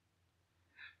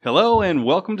Hello and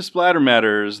welcome to Splatter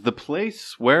Matters, the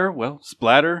place where,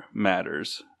 splatter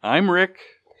matters. I'm Rick.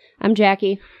 I'm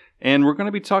Jackie. And we're going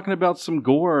to be talking about some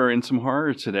gore and some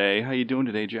horror today. How you doing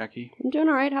today, Jackie? I'm doing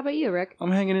all right. How about you, Rick?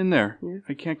 I'm hanging in there. Yeah.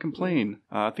 I can't complain.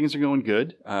 Things are going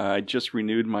good. I just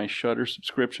renewed my Shudder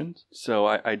subscription, so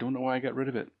I don't know why I got rid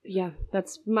of it. Yeah,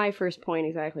 that's my first point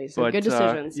exactly. So good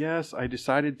decisions. Yes, I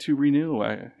decided to renew,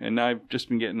 and I've just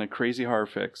been getting a crazy horror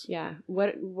fix. Yeah.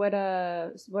 What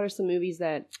are some movies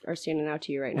that are standing out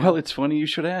to you right now? Well, it's funny you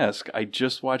should ask. I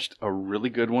just watched a really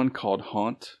good one called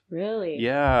Haunt. Really?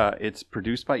 Yeah, it's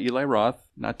produced by Eli Roth.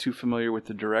 Not too familiar with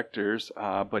the directors,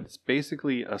 but it's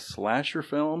basically a slasher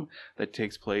film that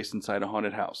takes place inside a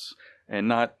haunted house. And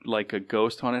not like a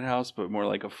ghost haunted house, but more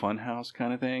like a fun house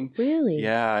kind of thing. Really?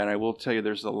 Yeah, and I will tell you,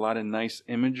 there's a lot of nice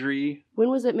imagery. When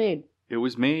was it made? It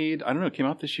was made, I don't know, it came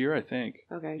out this year, I think.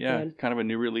 Okay, yeah, good. Kind of a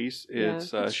new release. It's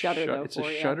Shudder, though, it's a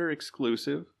Shudder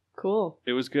exclusive. Cool.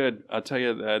 It was good. I'll tell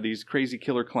you, these crazy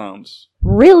killer clowns.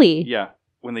 Really? Yeah.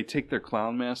 When they take their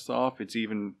clown masks off, it's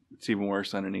even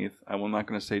worse underneath. I'm not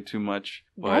going to say too much,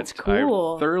 but that's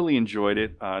cool. I thoroughly enjoyed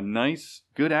it. Nice,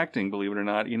 good acting, believe it or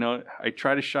not. You know, I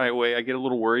try to shy away. I get a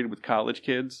little worried with college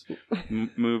kids,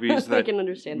 movies that I can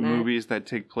understand that. Movies that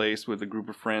take place with a group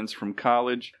of friends from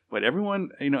college. But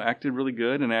everyone, acted really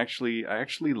good, and I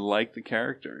actually like the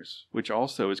characters, which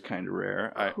also is kind of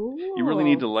rare. Cool. You really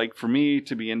need to for me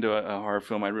to be into a horror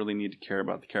film. I really need to care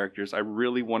about the characters. I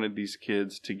really wanted these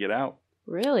kids to get out.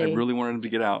 Really? I really wanted him to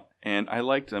get out. And I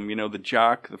liked him. The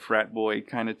jock, the frat boy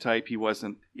kind of type. He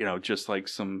wasn't, just like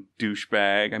some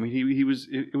douchebag. I mean,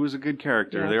 it was a good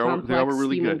character. Yeah, they all were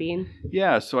really good. Being.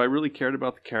 Yeah, so I really cared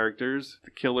about the characters.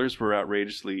 The killers were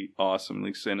outrageously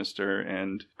awesomely sinister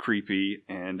and creepy.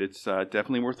 And it's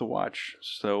definitely worth a watch.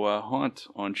 So Haunt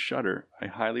on Shudder. I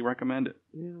highly recommend it.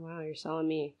 Oh, wow, you're selling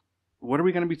me. What are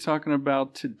we going to be talking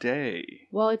about today?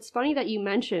 Well, it's funny that you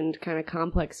mentioned kind of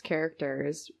complex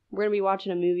characters. We're going to be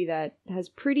watching a movie that has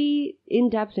pretty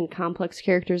in-depth and complex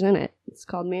characters in it. It's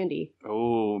called Mandy.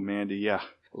 Oh, Mandy, yeah.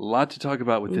 A lot to talk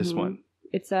about with this one.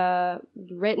 It's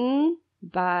written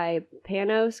by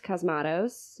Panos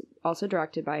Cosmatos, also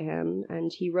directed by him,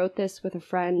 and he wrote this with a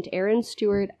friend, Aaron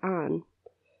Stewart Ahn.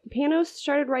 Panos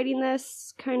started writing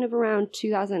this kind of around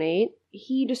 2008.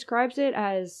 He describes it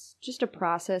as just a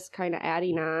process kind of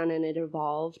adding on, and it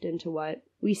evolved into what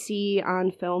we see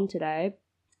on film today.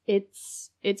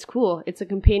 It's cool. It's a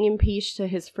companion piece to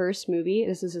his first movie.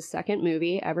 This is his second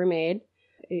movie ever made.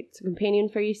 It's a companion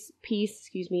piece,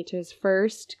 to his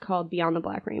first, called Beyond the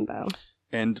Black Rainbow.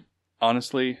 And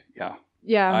honestly, yeah.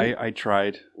 Yeah. I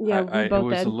tried. Yeah, we both it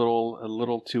was did. a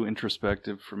little too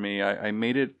introspective for me. I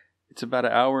made it. It's about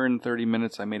an hour and 30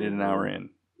 minutes. I made it an hour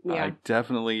in. Yeah. I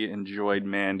definitely enjoyed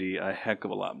Mandy a heck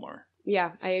of a lot more.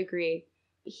 Yeah, I agree.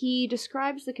 He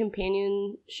describes the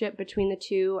companionship between the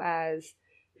two as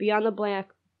Beyond the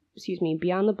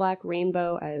Black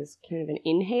Rainbow as kind of an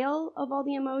inhale of all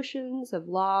the emotions of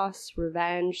loss,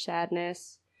 revenge,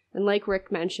 sadness. And like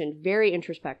Rick mentioned, very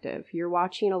introspective. You're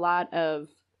watching a lot of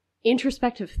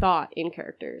introspective thought in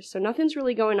characters. So nothing's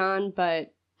really going on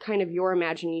but kind of your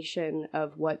imagination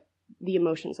of what the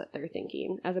emotions that they're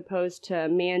thinking, as opposed to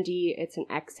Mandy, it's an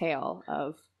exhale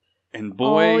of, and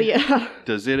boy, oh, yeah.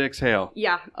 does it exhale.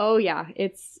 Yeah. Oh yeah.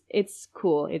 It's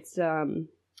cool. It's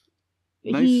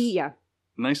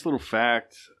Nice little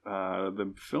fact.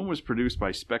 The film was produced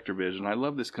by Spectrovision. I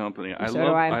love this company.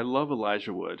 I love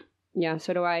Elijah Wood. Yeah,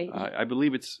 so do I. I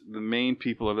believe it's the main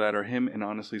people of that are him and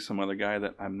honestly some other guy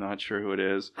that I'm not sure who it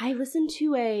is. I listened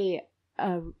to a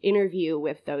interview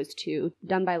with those two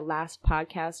done by Last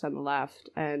Podcast on the Left,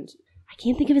 and I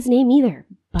can't think of his name either.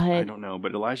 But I don't know,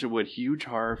 but Elijah Wood, huge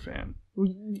horror fan,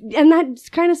 and that's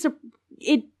kind of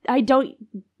I don't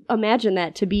imagine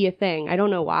that to be a thing. I don't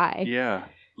know why. Yeah,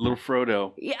 little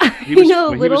Frodo. Yeah, he was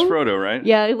Frodo, right?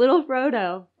 Yeah, little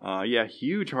Frodo. Yeah,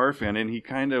 huge horror fan, and he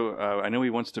kind of I know he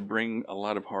wants to bring a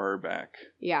lot of horror back.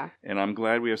 Yeah, and I'm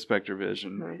glad we have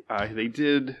Spectrovision. Right. They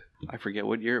did. I forget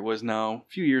what year it was now. A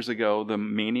few years ago, the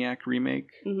Maniac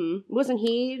remake. Mm-hmm. Wasn't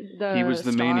he the He was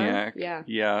the star? Maniac. Yeah.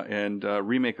 Yeah, and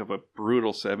remake of a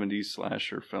brutal 70s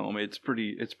slasher film. It's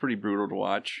pretty brutal to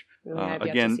watch. I've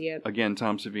yet to see it. Again,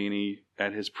 Tom Savini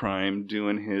at his prime,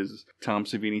 doing his Tom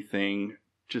Savini thing.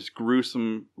 Just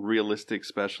gruesome, realistic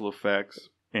special effects.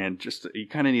 And just, you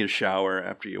kind of need a shower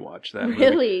after you watch that movie.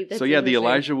 Really? That's so yeah, the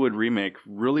Elijah Wood remake,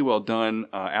 really well done.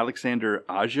 Alexander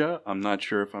Aja, I'm not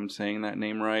sure if I'm saying that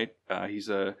name right. He's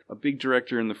a big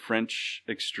director in the French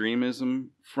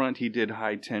extremism front. He did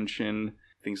High Tension,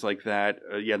 things like that.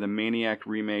 Yeah, the Maniac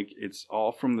remake, it's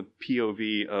all from the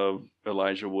POV of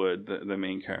Elijah Wood, the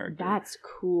main character. That's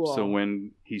cool. So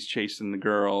when he's chasing the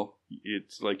girl,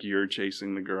 it's like you're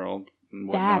chasing the girl and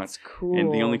whatnot. That's cool.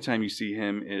 And the only time you see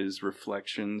him is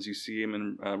reflections. You see him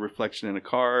in reflection in a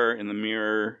car, in the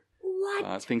mirror.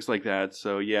 What? Things like that.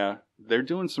 So yeah, they're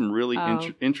doing some really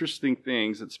interesting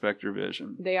things at Spectre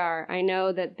Vision. They are. I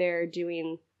know that they're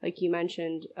doing, like you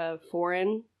mentioned, a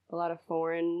lot of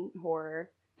foreign horror.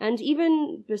 And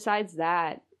even besides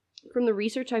that, from the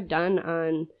research I've done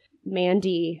on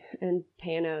Mandy and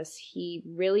Panos, he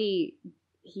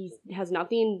has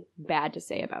nothing bad to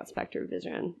say about Spectre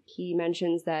Vision. He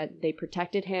mentions that they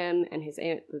protected him and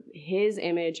his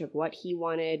image of what he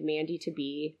wanted Mandy to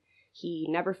be. He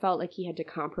never felt like he had to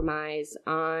compromise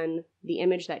on the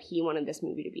image that he wanted this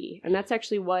movie to be. And that's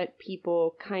actually what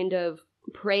people kind of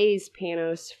praise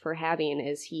Panos for having,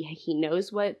 is he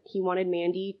knows what he wanted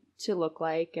Mandy to look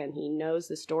like, and he knows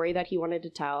the story that he wanted to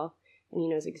tell, and he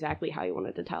knows exactly how he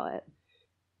wanted to tell it.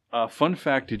 Fun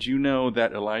fact, did you know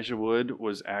that Elijah Wood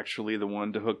was actually the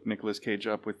one to hook Nicolas Cage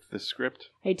up with the script?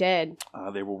 I did.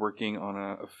 They were working on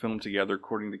a film together,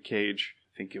 according to Cage.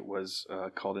 I think it was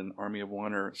called An Army of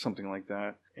One or something like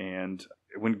that. And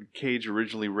when Cage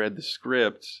originally read the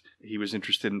script, he was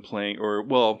interested in playing,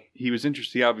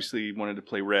 he obviously wanted to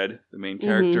play Red, the main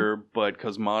character, but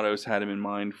Cosmatos had him in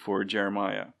mind for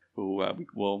Jeremiah, who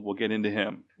we'll get into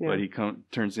him. Yeah. But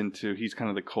he's kind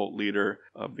of the cult leader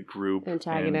of the group.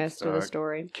 Antagonist of the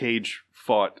story. Cage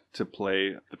fought to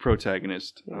play the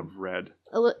protagonist of Red.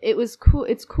 It was cool.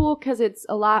 It's cool because it's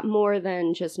a lot more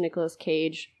than just Nicolas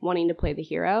Cage wanting to play the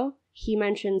hero. He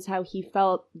mentions how he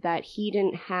felt that he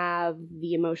didn't have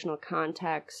the emotional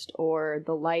context or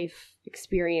the life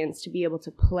experience to be able to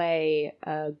play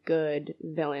a good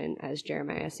villain as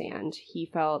Jeremiah Sand. He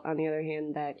felt, on the other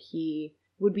hand, that he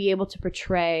would be able to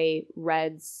portray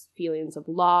Red's feelings of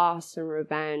loss and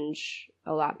revenge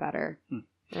a lot better.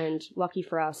 And lucky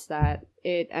for us that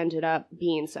it ended up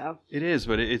being so. It is,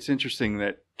 but it's interesting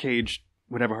that Cage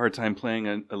would have a hard time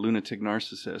playing a lunatic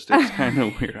narcissist. It's kind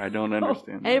of weird. I don't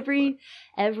understand. Every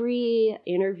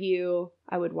interview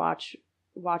I would watch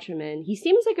him in, he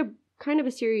seems like a kind of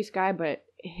a serious guy, but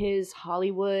his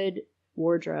Hollywood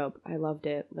wardrobe, I loved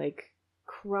it. Like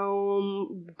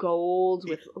chrome gold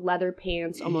with leather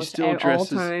pants almost at all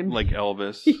time. Like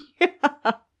Elvis.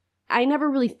 Yeah. I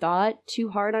never really thought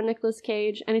too hard on Nicolas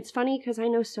Cage, and it's funny because I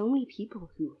know so many people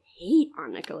who hate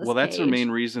on Nicolas Cage. Well, that's the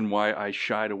main reason why I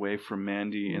shied away from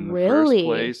Mandy in the first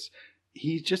place.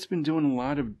 He's just been doing a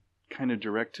lot of kind of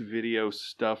direct-to-video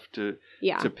stuff to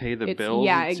pay the bills.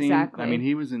 Yeah, exactly. I mean,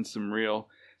 he was in some real...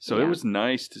 So it was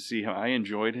nice to see how I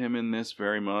enjoyed him in this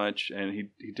very much, and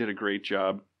he did a great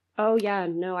job. Oh, yeah.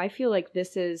 No, I feel like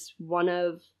this is one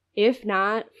of, if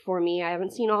not, for me, I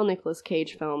haven't seen all Nicolas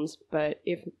Cage films, but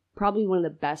probably one of the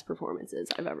best performances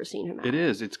I've ever seen him at. It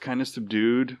is. It's kind of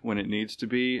subdued when it needs to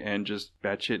be, and just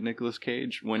batshit Nicolas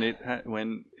Cage when it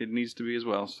needs to be as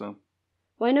well. So,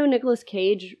 well, I know Nicolas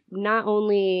Cage. Not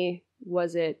only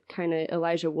was it kind of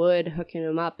Elijah Wood hooking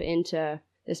him up into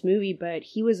this movie, but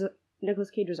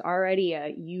Nicolas Cage was already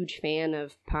a huge fan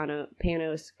of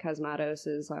Panos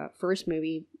Cosmatos' first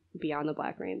movie, Beyond the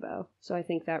Black Rainbow. So I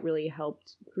think that really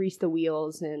helped grease the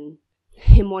wheels in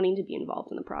him wanting to be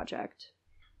involved in the project.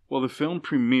 Well, the film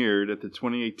premiered at the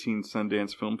 2018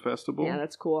 Sundance Film Festival. Yeah,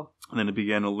 that's cool. And then it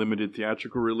began a limited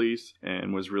theatrical release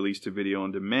and was released to video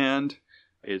on demand.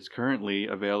 It's currently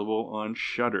available on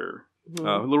Shudder. Mm-hmm.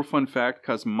 A little fun fact,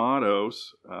 Panos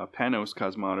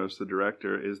Cosmatos, the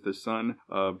director, is the son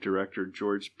of director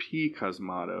George P.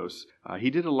 Cosmatos. He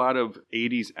did a lot of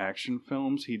 80s action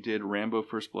films. He did Rambo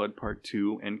First Blood Part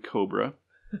 2 and Cobra,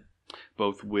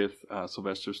 both with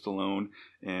Sylvester Stallone,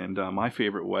 and my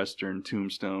favorite Western,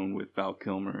 Tombstone, with Val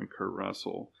Kilmer and Kurt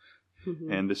Russell.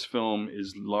 Mm-hmm. And this film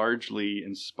is largely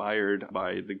inspired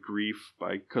by the grief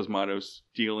by Cosmatos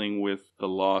dealing with the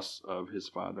loss of his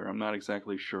father. I'm not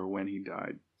exactly sure when he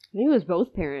died. I think it was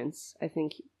both parents. I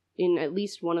think in at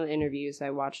least one of the interviews I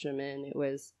watched him in, it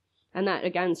was, and that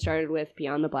again started with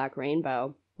Beyond the Black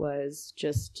Rainbow, was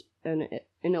just an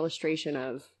illustration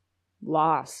of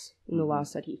loss and the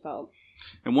loss that he felt.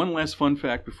 And one last fun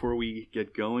fact before we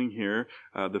get going here,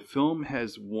 the film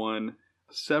has won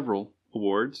several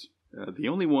awards. The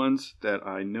only ones that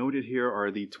I noted here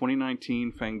are the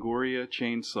 2019 Fangoria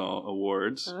Chainsaw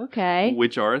Awards. Okay.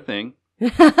 Which are a thing.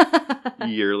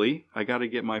 Yearly. I got to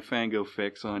get my Fango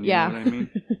fix on, you know what I mean?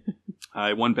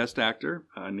 I won Best Actor,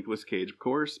 Nicolas Cage, of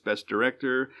course. Best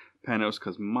Director, Panos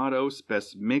Cosmatos.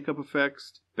 Best Makeup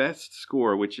Effects. Best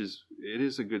Score, it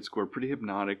is a good score. Pretty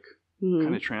hypnotic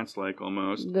kind of trance-like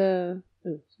almost.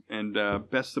 And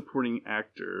Best Supporting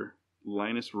Actor,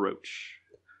 Linus Roach.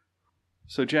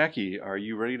 So Jackie, are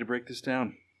you ready to break this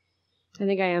down? I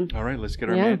think I am. All right, let's get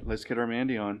our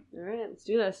Mandy on. All right, let's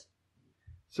do this.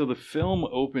 So the film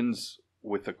opens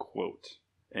with a quote,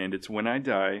 and it's, "When I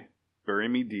die, bury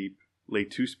me deep, lay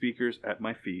 2 speakers at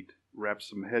my feet, wrap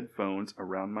some headphones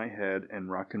around my head, and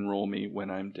rock and roll me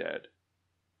when I'm dead."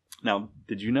 Now,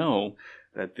 did you know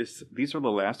that these are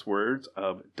the last words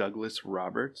of Douglas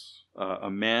Roberts, a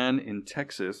man in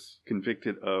Texas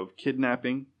convicted of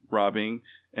kidnapping, robbing,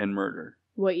 and murder?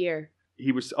 What year?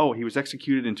 He was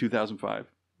executed in 2005.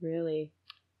 Really?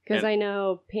 Because I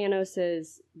know this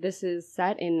is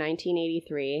set in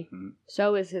 1983. Mm-hmm.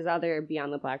 So is his other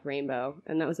Beyond the Black Rainbow.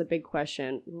 And that was a big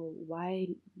question. Well,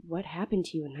 what happened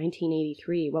to you in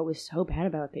 1983? What was so bad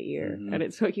about that year? Mm-hmm.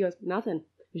 And he goes, nothing.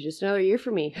 It was just another year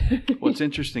for me. Well, it's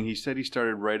interesting. He said he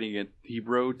started writing it. He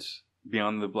wrote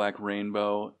Beyond the Black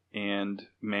Rainbow and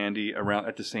Mandy around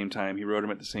at the same time. He wrote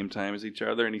them at the same time as each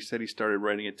other, and he said he started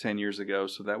writing it 10 years ago,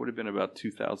 so that would have been about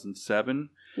 2007.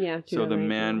 Yeah. So the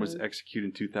man was executed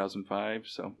in 2005,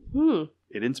 so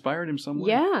it inspired him somewhere.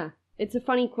 Yeah. It's a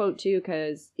funny quote, too,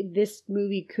 because this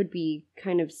movie could be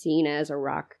kind of seen as a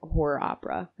rock horror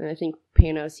opera, and I think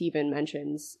Panos even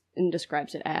mentions and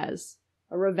describes it as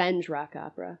a revenge rock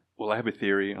opera. Well, I have a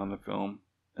theory on the film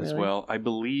as well. I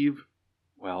believe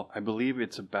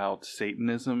it's about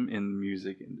Satanism in the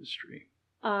music industry.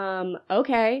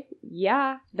 Okay.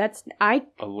 Yeah,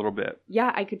 a little bit.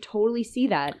 Yeah, I could totally see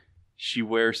that. She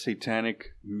wears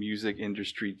satanic music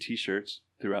industry t-shirts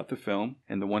throughout the film.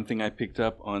 And the one thing I picked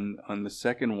up on the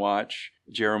second watch,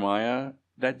 Jeremiah,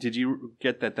 did you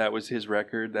get that was his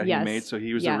record that he made? So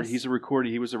he was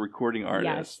he was a recording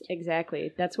artist. Yes,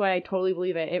 exactly. That's why I totally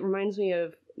believe it. It reminds me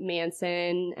of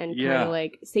Manson and kind of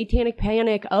like Satanic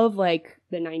Panic of like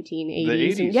the 1980s.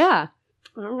 The 80s. Yeah.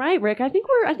 All right, Rick. I think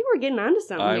we're getting onto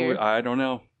something here. I don't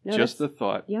know. No, just the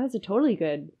thought. Yeah, that's a totally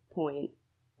good point.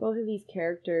 Both of these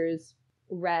characters,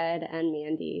 Red and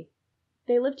Mandy,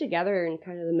 they live together in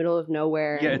kind of the middle of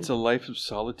nowhere. Yeah, it's a life of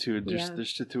solitude. There's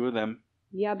the 2 of them.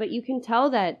 Yeah, but you can tell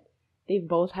that they've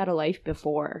both had a life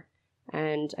before,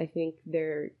 and I think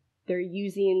they're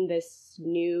using this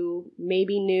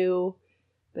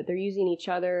but they're using each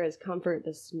other as comfort,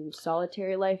 this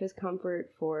solitary life as comfort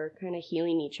for kind of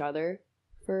healing each other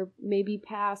for maybe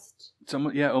past...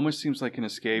 almost seems like an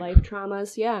escape. Life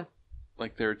traumas, yeah.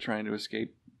 Like they're trying to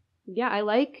escape. Yeah,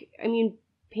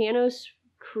 Panos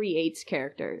creates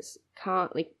characters,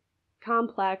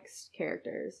 complex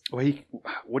characters. Well,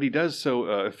 what he does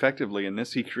so effectively in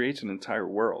this, he creates an entire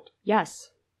world.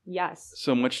 Yes.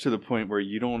 So much to the point where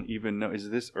you don't even know, is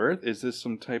this Earth? Is this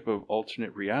some type of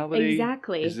alternate reality?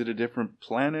 Exactly. Is it a different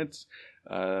planet?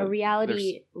 A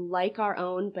reality like our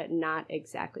own, but not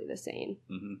exactly the same.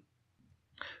 Mm-hmm.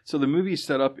 So the movie's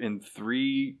set up in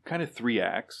three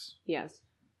acts. Yes.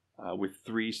 With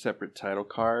 3 separate title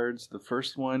cards. The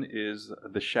first one is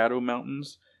The Shadow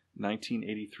Mountains,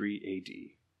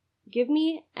 1983 AD. Give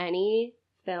me any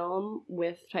film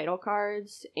with title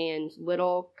cards and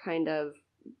little kind of,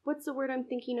 what's the word I'm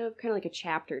thinking of? Kind of like a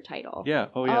chapter title. Yeah.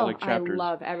 Oh, yeah, like chapters. I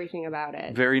love everything about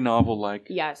it. Very novel-like.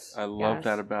 Yes. I love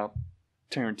that about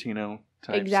Tarantino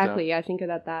type exactly. stuff. I think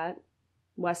about that.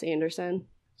 Wes Anderson.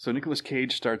 So Nicolas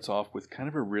Cage starts off with kind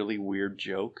of a really weird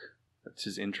joke. That's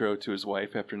his intro to his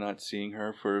wife after not seeing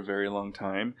her for a very long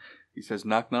time. He says,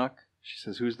 "Knock, knock." She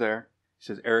says, "Who's there?" He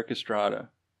says, "Eric Estrada."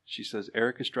 She says,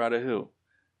 "Eric Estrada who?"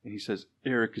 And he says,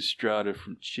 "Eric Estrada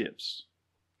from Chips."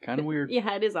 Kind of weird.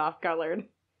 Yeah, it is off-colored.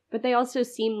 But they also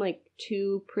seem like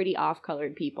 2 pretty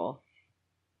off-colored people.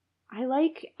 I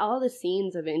like all the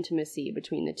scenes of intimacy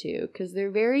between the 2 because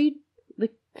they're very,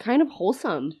 kind of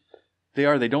wholesome. They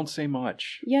are. They don't say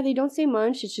much. Yeah, they don't say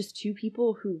much. It's just 2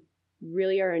 people who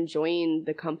really are enjoying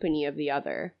the company of the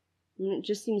other. And it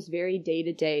just seems very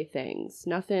day-to-day things.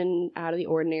 Nothing out of the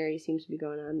ordinary seems to be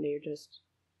going on. They're just,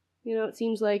 it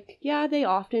seems like, they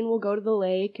often will go to the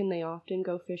lake and they often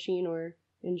go fishing or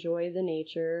enjoy the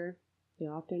nature. They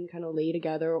often kind of lay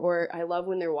together. Or I love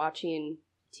when they're watching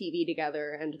TV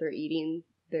together and they're eating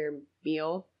their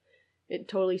meal. It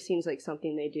totally seems like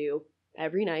something they do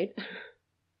every night.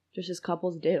 Just as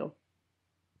couples do.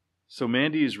 So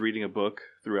Mandy is reading a book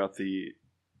throughout the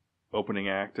opening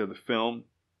act of the film,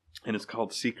 and it's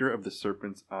called Seeker of the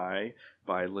Serpent's Eye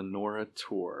by Lenora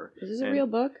Torr. Is this a real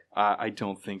book? I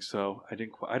don't think so. I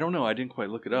don't know. I didn't quite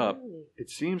look it up. Really? It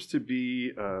seems to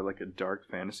be like a dark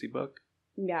fantasy book.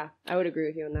 Yeah, I would agree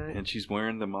with you on that. And she's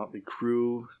wearing the Motley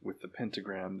Crue with the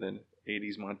pentagram, the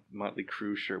 80s Motley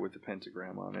Crue shirt with the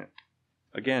pentagram on it.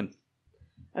 Again.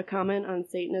 A comment on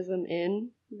Satanism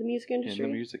in the music industry?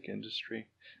 In the music industry.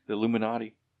 The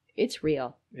Illuminati. It's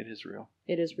real. It is real.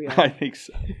 It is real. I think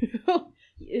so.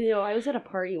 I was at a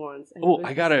party once. And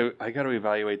I gotta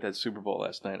evaluate that Super Bowl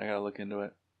last night. I gotta look into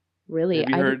it. Really? Have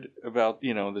you heard about,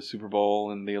 the Super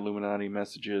Bowl and the Illuminati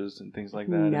messages and things like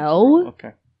that? No.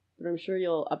 Okay. But I'm sure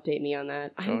you'll update me on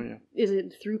that. Oh, yeah. Is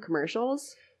it through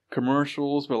commercials?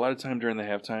 Commercials, but a lot of time during the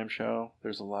halftime show,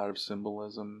 there's a lot of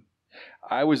symbolism.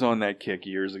 I was on that kick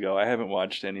years ago. I haven't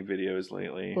watched any videos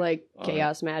lately. Like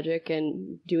chaos magic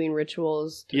and doing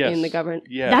rituals yes. in the government?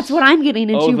 Yes. That's what I'm getting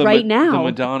into now. The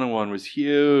Madonna one was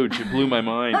huge. It blew my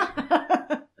mind.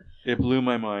 It blew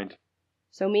my mind.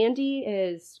 So Mandy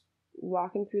is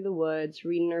walking through the woods,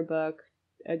 reading her book.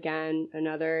 Again,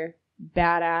 another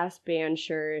badass band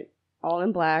shirt, all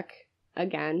in black.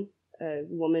 Again, a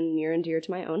woman near and dear to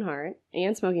my own heart.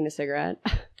 And smoking a cigarette.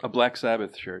 A Black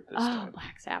Sabbath shirt this time. Oh,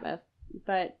 Black Sabbath.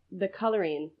 But the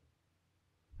coloring.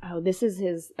 Oh, this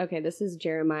is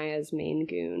Jeremiah's main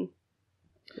goon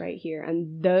right here.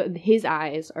 And his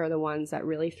eyes are the ones that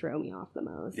really throw me off the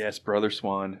most. Yes, Brother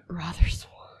Swan. Brother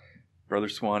Swan. Brother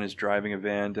Swan is driving a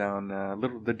van down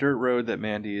the dirt road that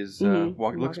Mandy is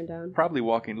walking down. Probably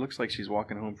walking. Looks like she's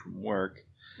walking home from work.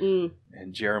 Mm.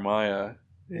 And Jeremiah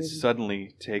is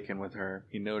suddenly taken with her.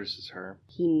 He notices her.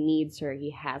 He needs her.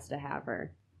 He has to have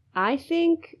her. I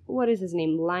think, what is his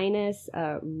name? Linus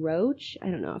Roach? I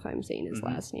don't know if I'm saying his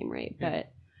last name right,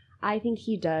 but I think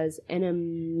he does an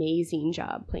amazing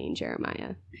job playing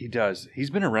Jeremiah. He does. He's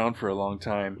been around for a long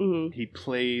time. Mm-hmm. He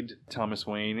played Thomas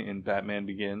Wayne in Batman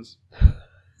Begins.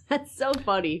 That's so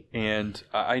funny. And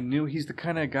I knew he's the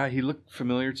kind of guy, he looked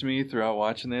familiar to me throughout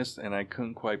watching this, and I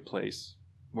couldn't quite place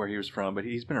where he was from, but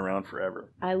he's been around forever.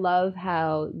 I love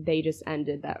how they just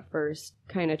ended that first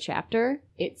kind of chapter.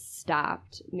 It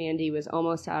stopped. Mandy was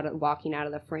almost walking out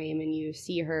of the frame, and you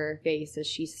see her face as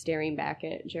she's staring back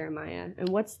at Jeremiah. And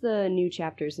what's the new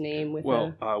chapter's name?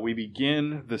 We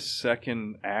begin the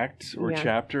second act, or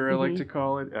chapter, I like to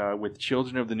call it, with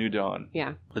Children of the New Dawn.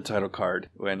 Yeah. The title card.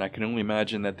 And I can only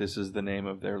imagine that this is the name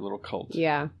of their little cult.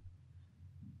 Yeah.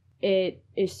 It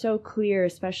is so clear,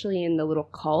 especially in the little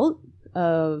cult,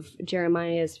 of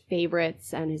Jeremiah's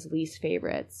favorites and his least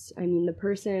favorites. I mean, the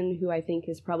person who I think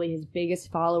is probably his biggest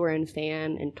follower and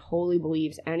fan and totally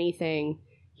believes anything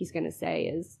he's going to say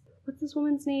is, what's this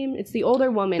woman's name? It's the older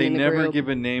woman in the group. They never give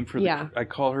a name for I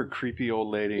call her creepy old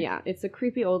lady. Yeah, it's a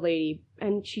creepy old lady.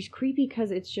 And she's creepy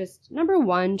because it's just, number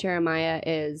one, Jeremiah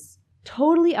is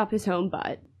totally up his own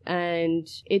butt. And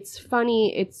it's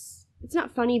funny, it's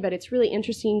not funny, but it's really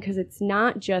interesting because it's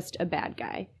not just a bad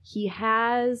guy. He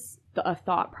has a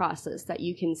thought process that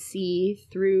you can see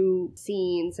through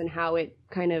scenes and how it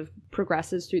kind of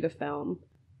progresses through the film.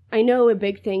 I know a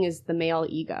big thing is the male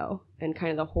ego and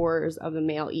kind of the horrors of the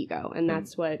male ego. And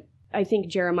that's what I think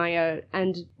Jeremiah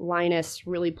and Linus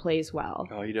really plays well.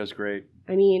 Oh, he does great.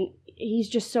 I mean, he's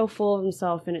just so full of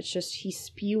himself, and it's just he's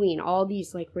spewing all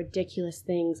these like ridiculous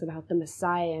things about the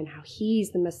Messiah and how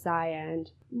he's the Messiah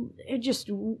and it just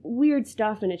weird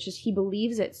stuff. And it's just he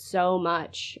believes it so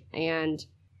much.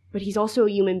 But he's also a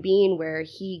human being where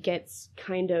he gets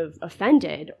kind of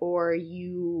offended, or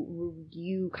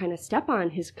you kind of step on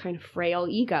his kind of frail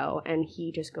ego, and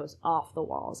he just goes off the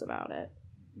walls about it.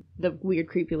 The weird,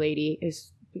 creepy lady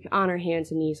is on her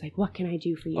hands and knees, like, "What can I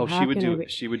do for you?" Oh,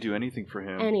 she would do anything for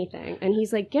him. Anything, and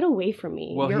he's like, "Get away from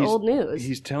me! Well, you're old news."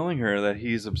 He's telling her that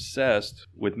he's obsessed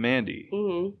with Mandy,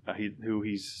 mm-hmm. who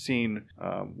he's seen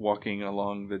walking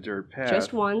along the dirt path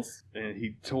just once, and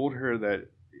he told her that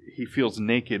he feels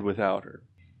naked without her.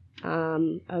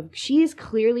 She's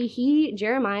clearly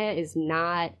Jeremiah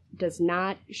does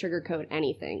not sugarcoat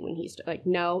anything when he's like,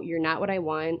 "No, you're not what I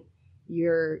want."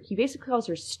 He basically calls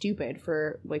her stupid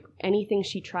for like anything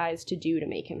she tries to do to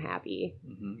make him happy.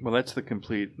 Mm-hmm. Well, that's the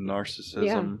complete narcissism.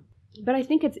 Yeah. But I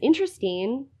think it's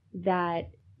interesting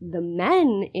that the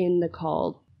men in the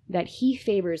cult that he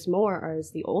favors more are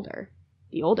the older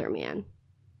man.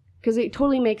 Because it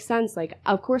totally makes sense. Like,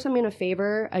 of course I'm going to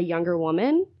favor a younger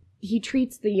woman. He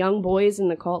treats the young boys in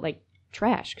the cult like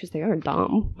trash because they are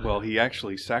dumb. Well, he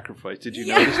actually sacrificed. Did you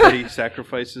notice that he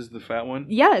sacrifices the fat one?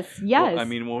 Yes.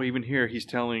 Well, even here he's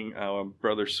telling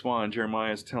brother Swan,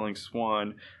 Jeremiah is telling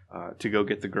Swan to go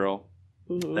get the girl,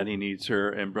 mm-hmm. that he needs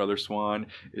her. And brother Swan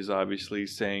is obviously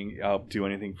saying, "I'll do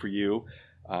anything for you."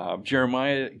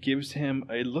 Jeremiah gives him,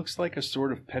 it looks like a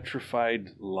sort of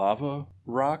petrified lava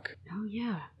rock. Oh,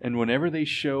 yeah. And whenever they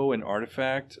show an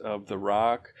artifact of the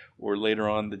rock or later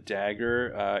on the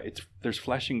dagger, there's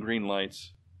flashing green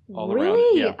lights all around.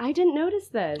 Really? Yeah. I didn't notice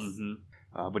this.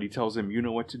 Mm-hmm. But he tells him, "You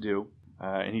know what to do."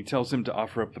 And he tells him to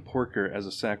offer up the porker as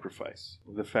a sacrifice.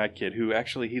 The fat kid, who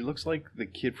actually, he looks like the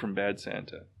kid from Bad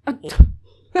Santa.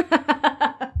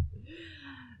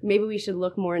 Maybe we should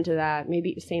look more into that.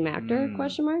 Maybe same actor,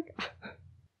 question mark?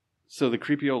 So the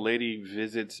creepy old lady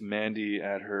visits Mandy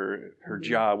at her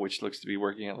job, which looks to be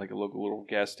working at like a local little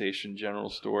gas station general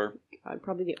store. God,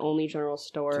 probably the only general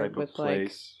store type with of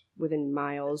place. Like within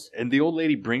miles. And the old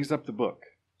lady brings up the book.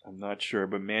 I'm not sure,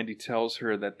 but Mandy tells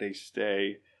her that they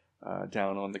stay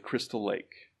down on the Crystal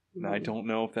Lake. Now, I don't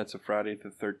know if that's a Friday the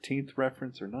 13th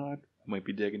reference or not. I might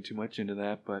be digging too much into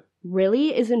that, but...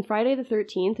 Really? Is in Friday the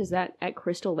 13th? Is that at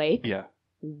Crystal Lake? Yeah.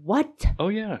 What? Oh,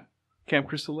 yeah. Camp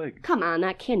Crystal Lake. Come on,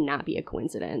 that cannot be a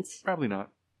coincidence. Probably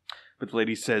not. But the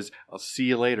lady says, I'll see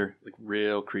you later. Like,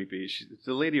 real creepy.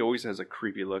 The lady always has a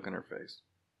creepy look on her face.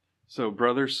 So,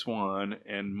 Brother Swan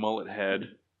and Mullet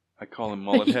Head, I call him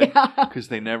Mullet Head, because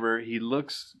he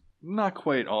looks not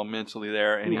quite all mentally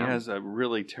there, and he has a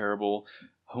really terrible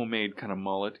homemade kind of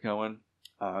mullet going.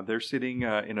 They're sitting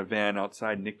in a van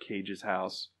outside Nick Cage's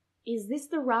house. Is this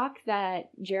the rock that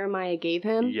Jeremiah gave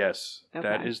him? Yes,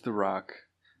 that is the rock.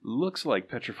 Looks like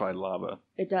petrified lava.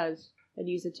 It does. I'd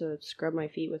use it to scrub my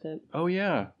feet with it. Oh,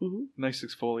 yeah. Mm-hmm. Nice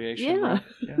exfoliation.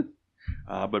 Yeah.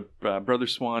 But Brother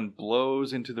Swan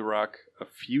blows into the rock a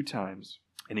few times,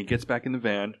 and he gets back in the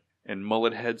van, and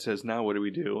Mullet Head says, now what do we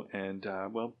do? And,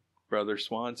 Brother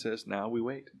Swan says, now we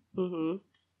wait. Mm-hmm.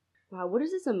 Wow, what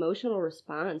is this emotional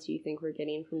response you think we're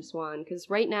getting from Swan? Because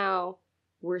right now,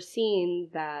 we're seeing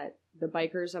that the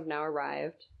bikers have now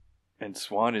arrived. And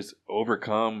Swan is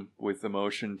overcome with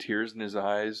emotion, tears in his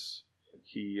eyes.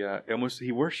 He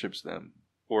worships them.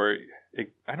 Or,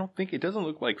 I don't think, it doesn't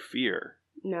look like fear.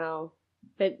 No,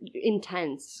 but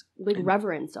intense. Like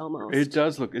reverence, almost. It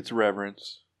does look, it's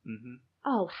reverence. Mm-hmm.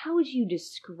 Oh, how would you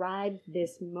describe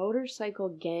this motorcycle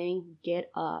gang get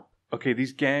up? Okay,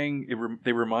 these gang,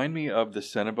 they remind me of the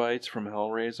Cenobites from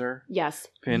Hellraiser. Yes.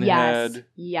 Pinhead.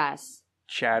 Yes.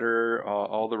 Chatter,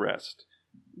 all the rest.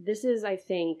 This is, I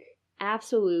think,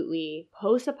 absolutely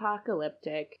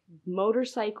post-apocalyptic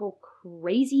motorcycle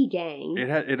crazy gang.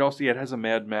 It has a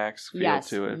Mad Max feel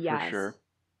to it, for sure.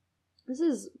 This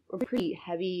is a pretty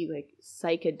heavy, like,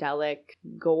 psychedelic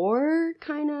gore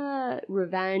kind of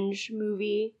revenge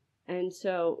movie. And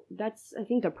so that's, I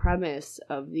think, the premise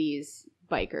of these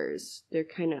bikers. They're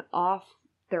kind of off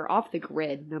the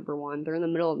grid, number one. They're in the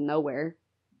middle of nowhere.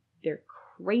 They're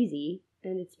crazy.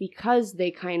 And it's because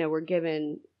they kind of were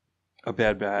given a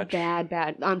bad batch.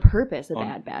 On purpose,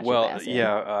 bad batch. Well,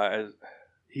 yeah.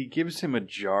 He gives him a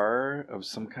jar of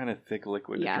some kind of thick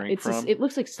liquid to drink from. It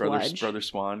looks like sludge. Brother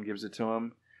Swan gives it to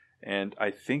him. And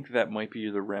I think that might be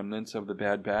the remnants of the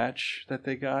bad batch that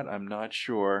they got. I'm not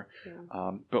sure.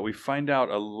 Yeah. But we find out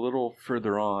a little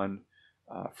further on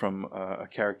from a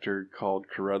character called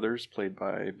Carruthers, played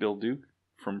by Bill Duke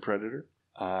from Predator.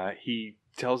 He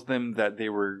tells them that they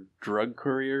were drug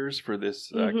couriers for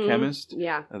this chemist,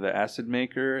 the acid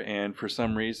maker, and for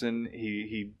some reason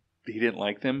he didn't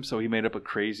like them, so he made up a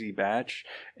crazy batch,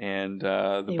 and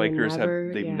the bikers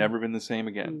never been the same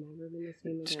again.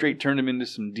 Straight turned them into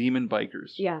some demon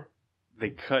bikers. Yeah.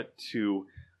 They cut to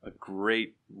a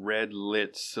great red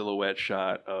lit silhouette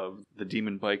shot of the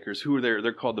demon bikers, who are there.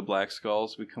 They're called the Black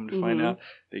Skulls. We come to find out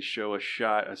they show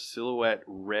a silhouette,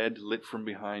 red lit from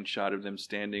behind shot of them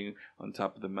standing on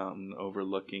top of the mountain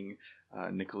overlooking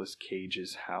Nicolas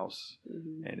Cage's house.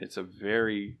 And it's a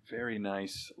very, very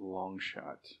nice long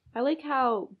shot. I like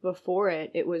how before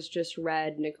it was just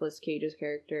red, Nicolas Cage's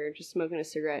character, just smoking a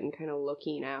cigarette and kind of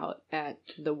looking out at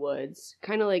the woods.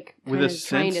 Kind of like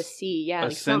trying to see. Yeah,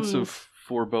 a sense of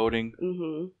foreboding.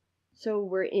 Mm-hmm. So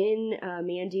we're in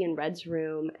Mandy and Red's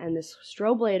room, and this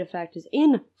strobe light effect is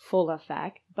in full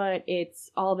effect, but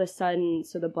it's all of a sudden,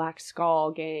 so the Black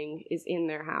Skull gang is in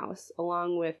their house,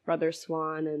 along with Brother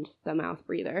Swan and the Mouth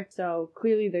Breather. So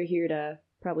clearly they're here to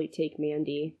probably take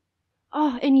Mandy.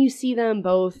 Oh, and you see them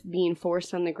both being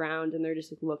forced on the ground, and they're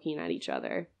just looking at each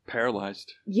other.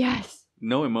 Paralyzed. Yes.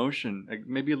 No emotion,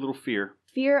 maybe a little fear.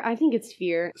 Fear? I think it's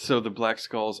fear. So the Black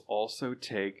Skulls also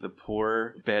take the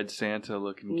poor Bad Santa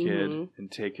looking kid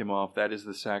and take him off. That is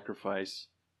the sacrifice.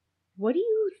 What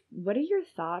are your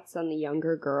thoughts on the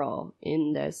younger girl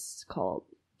in this cult?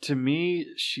 To me,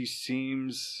 she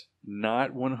seems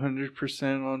not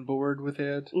 100% on board with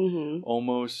it.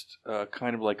 Almost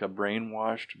kind of like a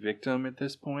brainwashed victim at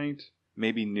this point.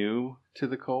 Maybe new to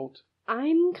the cult.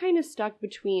 I'm kind of stuck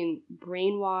between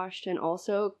brainwashed and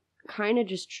also kind of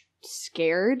just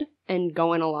scared and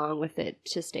going along with it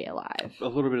to stay alive. A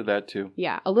little bit of that too.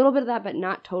 Yeah, a little bit of that, but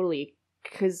not totally,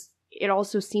 because it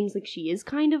also seems like she is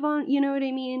kind of on, you know what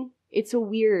I mean? It's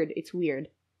weird.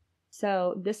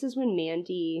 So this is when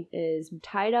Mandy is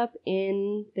tied up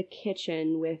in the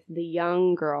kitchen with the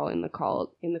young girl in the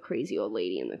cult, and the crazy old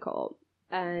lady in the cult,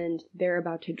 and they're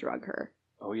about to drug her.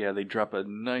 Oh yeah, they drop a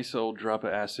nice old drop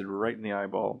of acid right in the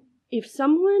eyeball. If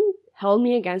someone held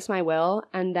me against my will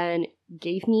and then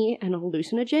gave me an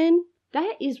hallucinogen,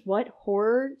 that is what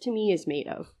horror to me is made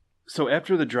of. So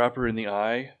after the dropper in the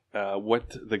eye,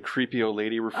 what the creepy old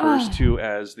lady refers to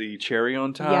as the cherry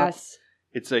on top. Yes.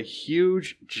 It's a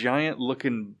huge,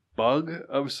 giant-looking bug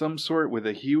of some sort with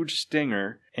a huge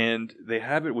stinger, and they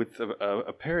have it with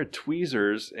a pair of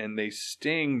tweezers, and they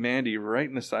sting Mandy right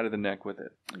in the side of the neck with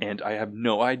it. And I have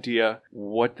no idea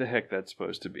what the heck that's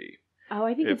supposed to be. Oh,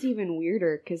 I think it's even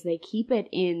weirder because they keep it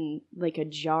in like a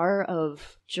jar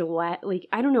of Gillette. Like,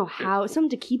 I don't know how,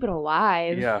 something to keep it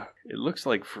alive. Yeah, it looks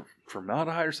like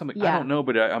formaldehyde or something. Yeah. I don't know,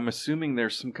 but I'm assuming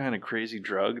there's some kind of crazy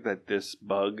drug that this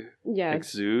bug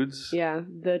exudes. Yeah,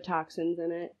 the toxins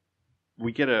in it.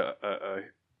 We get a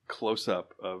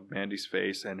close-up of Mandy's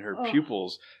face, and her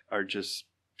pupils are just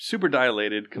super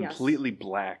dilated, completely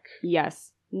black.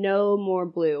 Yes, no more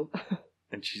blue.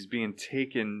 And she's being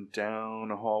taken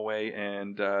down a hallway,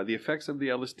 and the effects of the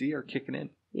LSD are kicking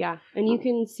in. Yeah, and you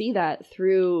can see that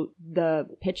through the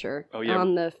picture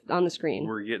on the screen.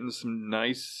 We're getting some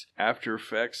nice after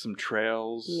effects, some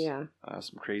trails. Yeah.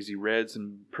 Some crazy reds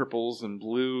and purples and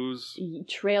blues.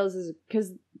 Trails is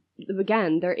because,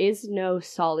 again, there is no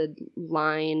solid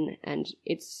line, and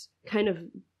it's kind of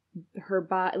her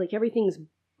body, like everything's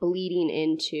bleeding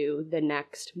into the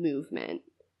next movement.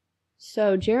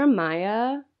 So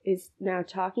Jeremiah is now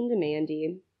talking to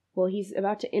Mandy. Well, he's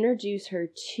about to introduce her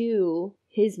to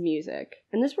his music.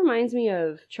 And this reminds me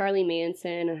of Charlie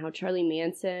Manson and how Charlie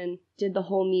Manson did the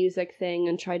whole music thing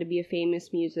and tried to be a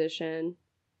famous musician.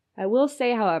 I will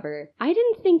say, however, I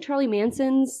didn't think Charlie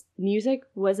Manson's music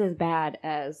was as bad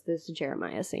as this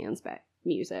Jeremiah Sands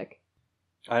music.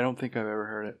 I don't think I've ever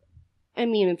heard it. I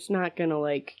mean, it's not gonna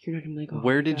you're not gonna be like, oh.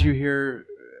 Where did you hear...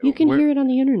 You can hear it on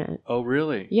the internet. Oh,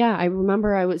 really? Yeah, I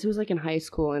remember it was like in high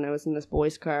school, and I was in this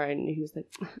boy's car, and he was like,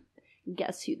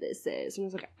 guess who this is? And I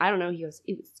was like, I don't know. He goes,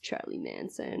 it was Charlie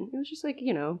Manson. It was just like,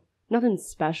 nothing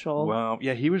special. Wow.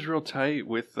 Yeah, he was real tight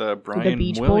with Brian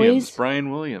Beach Williams. Boys? Brian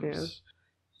Williams. Yeah.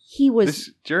 He was...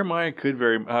 Jeremiah could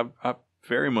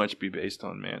very much be based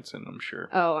on Manson, I'm sure.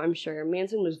 Oh, I'm sure.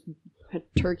 Manson was a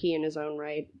turkey in his own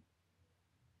right.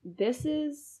 This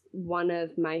is one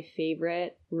of my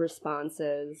favorite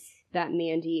responses that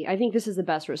Mandy... I think this is the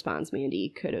best response Mandy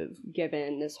could have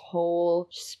given, this whole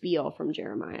spiel from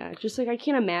Jeremiah. Just like, I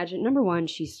can't imagine. Number one,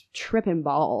 she's tripping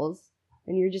balls,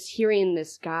 and you're just hearing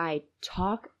this guy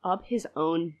talk up his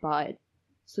own butt.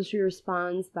 So she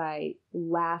responds by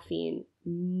laughing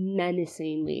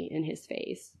menacingly in his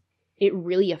face. It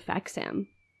really affects him.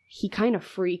 He kind of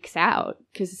freaks out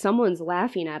because someone's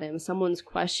laughing at him. Someone's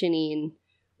questioning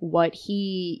what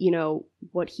he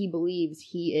believes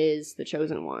he is the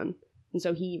chosen one. And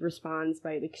so he responds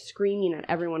by like screaming at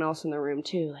everyone else in the room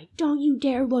too. Like, don't you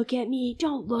dare look at me.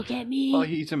 Don't look at me. Well,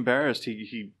 he's embarrassed.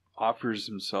 He offers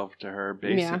himself to her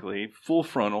basically full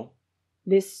frontal.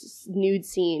 This nude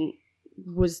scene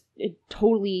was a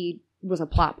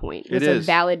plot point. It's a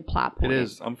valid plot point. It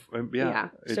is. I'm fine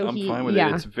with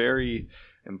it. It's very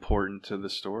important to the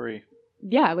story.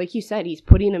 Yeah, like you said, he's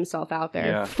putting himself out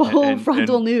there, full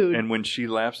frontal nude. And when she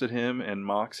laughs at him and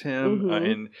mocks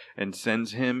him and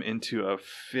sends him into a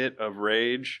fit of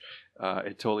rage,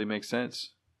 it totally makes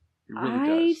sense. It really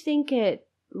does. I think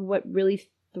what really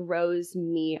throws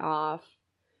me off,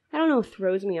 I don't know if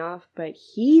throws me off, but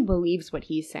he believes what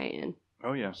he's saying.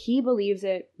 Oh, yeah. He believes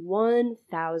it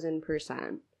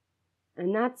 1,000%.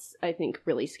 And that's, I think,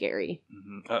 really scary.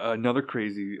 Mm-hmm. Another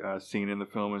crazy scene in the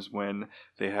film is when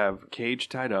they have Cage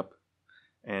tied up,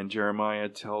 and Jeremiah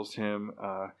tells him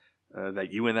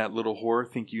that you and that little whore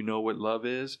think you know what love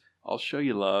is. I'll show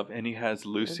you love. And he has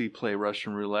Lucy play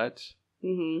Russian roulette.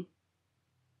 Mm-hmm.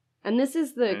 And this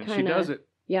is the kind of... She does it.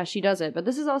 Yeah, she does it. But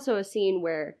this is also a scene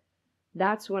where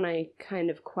that's when I kind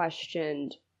of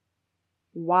questioned,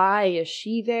 why is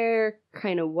she there?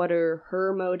 Kind of what are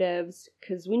her motives?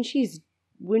 Because when she's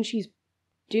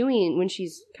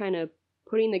kind of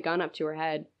putting the gun up to her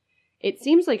head, it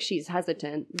seems like she's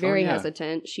hesitant, very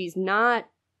hesitant. She's not,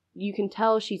 you can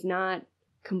tell she's not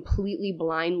completely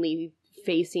blindly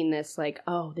facing this like,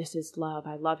 oh, this is love.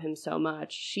 I love him so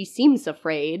much. She seems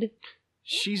afraid.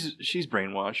 She's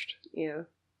brainwashed. Yeah.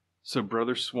 So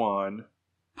Brother Swan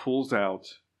pulls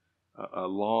out a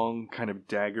long kind of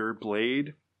dagger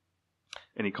blade,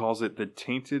 and he calls it the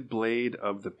tainted blade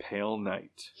of the pale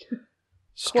night.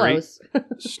 Close.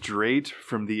 Straight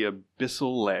from the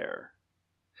abyssal lair.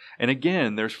 And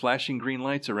again, there's flashing green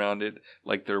lights around it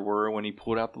like there were when he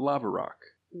pulled out the lava rock.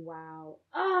 Wow.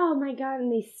 Oh my god,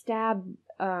 and they stab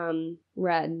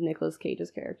Red, Nicolas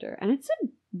Cage's character. And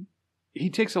He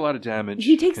takes a lot of damage.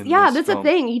 That's the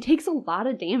thing. He takes a lot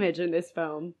of damage in this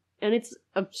film. And it's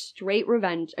a straight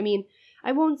revenge. I mean,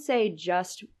 I won't say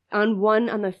just on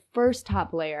the first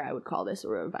top layer, I would call this a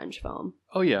revenge film.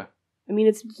 Oh yeah. I mean,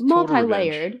 it's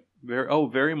multi-layered.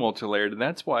 Very multi-layered, and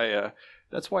that's why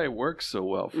it works so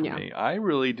well for me. I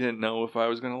really didn't know if I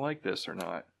was going to like this or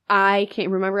not. I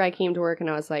came to work and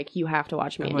I was like, you have to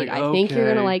watch Mandy. Like, I think you're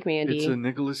going to like Mandy. It's a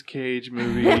Nicolas Cage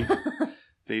movie.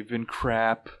 They've been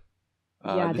crap.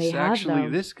 They have, though.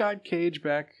 This got Cage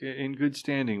back in good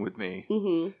standing with me.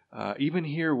 Mm-hmm. Even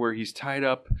here where he's tied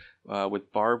up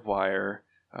with barbed wire,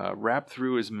 wrapped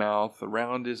through his mouth,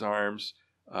 around his arms,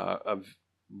 a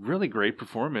really great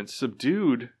performance.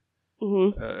 Subdued.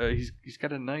 Mm-hmm. He's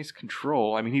got a nice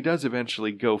control. I mean, he does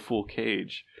eventually go full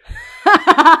Cage.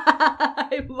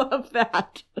 I love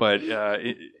that. But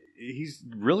he's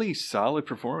really solid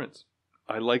performance.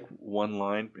 I like one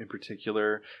line in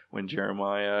particular when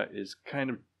Jeremiah is kind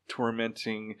of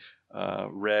tormenting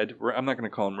Red. I'm not going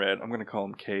to call him Red. I'm going to call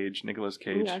him Cage, Nicolas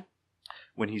Cage. Okay.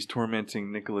 When he's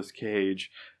tormenting Nicolas Cage,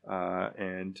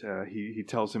 and he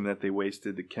tells him that they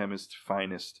wasted the chemist's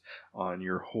finest on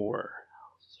your whore.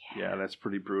 Yeah, that's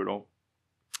pretty brutal.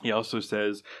 He also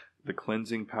says the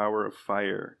cleansing power of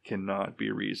fire cannot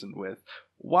be reasoned with,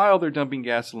 while they're dumping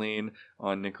gasoline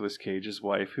on Nicolas Cage's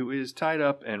wife, who is tied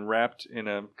up and wrapped in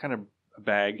a kind of a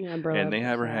bag. Yeah, and they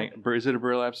have her is it a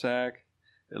burlap sack?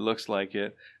 It looks like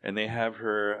it. And they have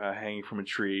her hanging from a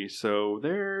tree. So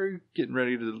they're getting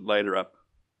ready to light her up,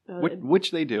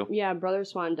 which they do. Yeah, Brother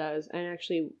Swan does. And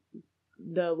actually,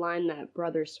 the line that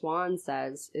Brother Swan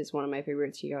says is one of my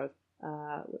favorites. He goes,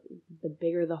 the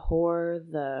bigger the whore,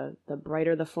 the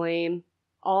brighter the flame.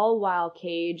 All while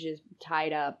Cage is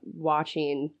tied up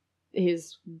watching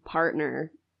his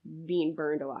partner being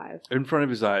burned alive. In front of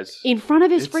his eyes. In front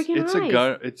of his freaking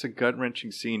eyes. It's a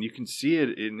gut-wrenching scene. You can see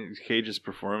it in Cage's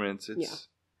performance.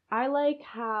 I like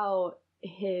how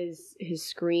his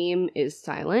scream is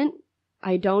silent.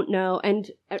 I don't know. And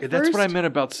that's what I meant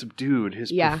about subdued,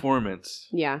 his performance.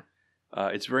 Yeah.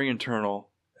 It's very internal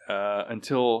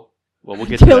until... Well, we'll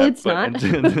get to that. It's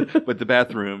not. But the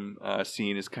bathroom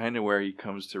scene is kind of where he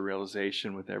comes to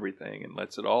realization with everything and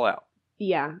lets it all out.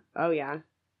 Yeah. Oh, yeah.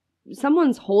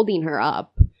 Someone's holding her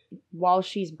up while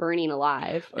she's burning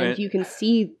alive. And you can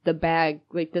see the bag,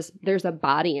 like this, there's a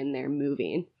body in there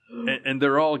moving. And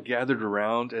they're all gathered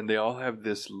around and they all have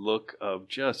this look of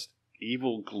just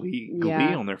evil glee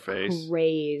on their face.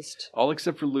 Crazed. All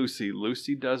except for Lucy.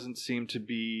 Lucy doesn't seem to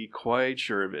be quite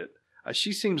sure of it.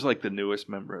 She seems like the newest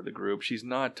member of the group. She's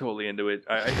not totally into it.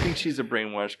 I think she's a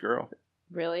brainwashed girl.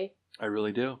 Really? I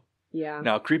really do. Yeah.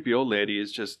 Now, creepy old lady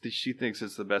is just, she thinks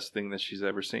it's the best thing that she's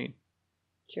ever seen.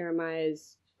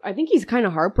 Jeremiah's, I think he's kind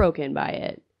of heartbroken by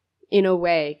it, in a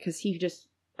way, because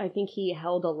I think he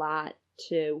held a lot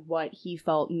to what he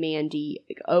felt Mandy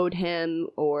owed him,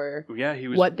 or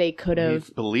what they could have.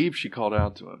 He believed she called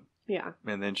out to him. Yeah.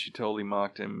 And then she totally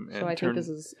mocked him. So I think this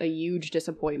is a huge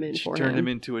disappointment for him. She turned him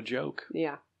into a joke.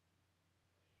 Yeah.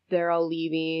 They're all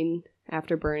leaving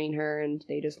after burning her, and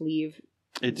they just leave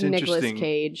Nicolas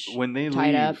Cage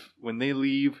tied up. When they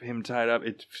leave him tied up,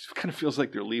 it kind of feels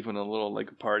like they're leaving a little,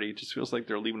 like a party. It just feels like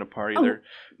they're leaving a party. Oh. They're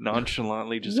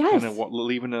nonchalantly just kind of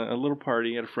leaving a little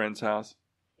party at a friend's house.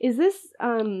 Is this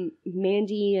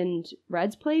Mandy and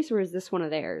Red's place, or is this one of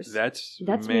theirs? That's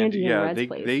Mandy and Red's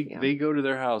place. They go to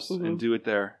their house and do it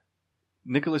there.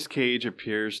 Nicolas Cage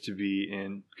appears to be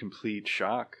in complete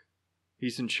shock.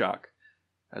 He's in shock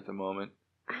at the moment.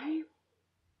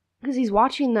 Because he's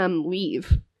watching them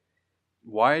leave.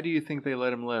 Why do you think they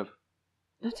let him live?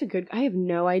 I have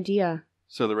no idea.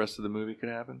 So the rest of the movie could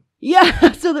happen?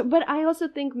 Yeah, but I also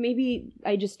think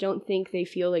I just don't think they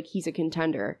feel like he's a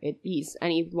contender. He's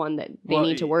anyone that they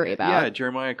need to worry about. Yeah,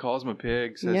 Jeremiah calls him a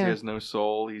pig, says he has no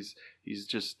soul. He's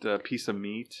just a piece of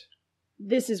meat.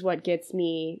 This is what gets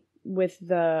me with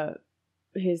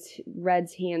his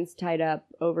Red's hands tied up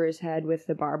over his head with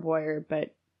the barbed wire,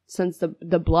 but since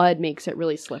the blood makes it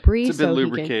really slippery. It's a bit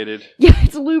lubricated.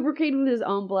 It's lubricated with his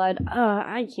own blood.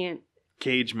 I can't.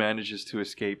 Cage manages to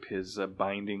escape his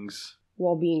bindings.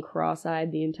 While being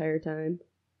cross-eyed the entire time.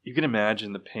 You can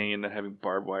imagine the pain that having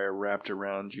barbed wire wrapped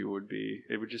around you would be.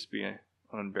 It would just be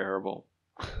unbearable.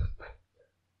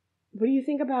 What do you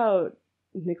think about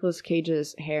Nicolas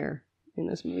Cage's hair in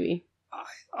this movie?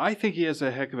 I think he has a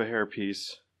heck of a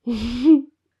hairpiece.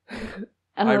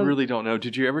 I really don't know.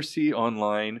 Did you ever see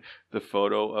online the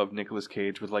photo of Nicolas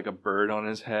Cage with like a bird on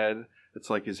his head? It's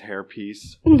like his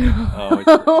hairpiece.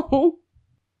 No.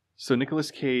 So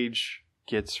Nicolas Cage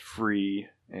gets free,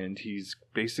 and he's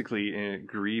basically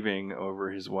grieving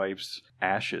over his wife's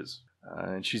ashes,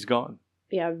 and she's gone.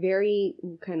 Yeah, very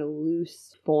kind of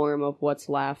loose form of what's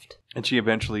left. And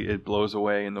it blows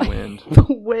away in the wind. The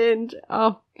wind.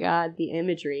 Oh, God, the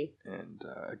imagery. And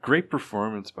a great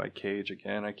performance by Cage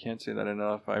again. I can't say that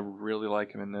enough. I really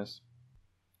like him in this.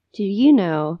 Do you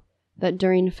know that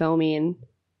during filming,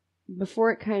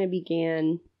 before it kind of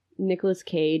began, Nicolas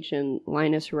Cage and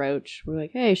Linus Roach were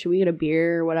like, hey, should we get a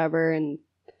beer or whatever? And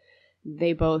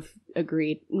they both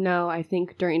agreed, no, I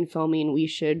think during filming we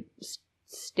should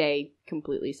stay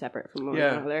completely separate from one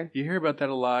another. You hear about that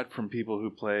a lot from people who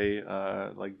play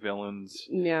like villains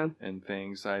and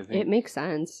things. I think it makes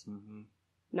sense. Mm-hmm.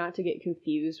 Not to get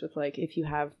confused with like if you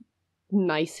have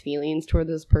nice feelings toward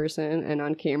this person and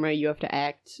on camera you have to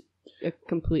act a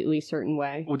completely certain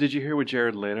way. Well, did you hear what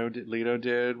Jared Leto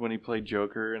did when he played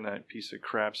Joker in that piece of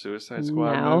crap Suicide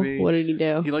Squad movie? What did he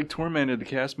do? He like tormented the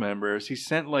cast members. He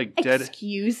sent like dead.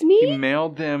 Excuse me? He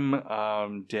mailed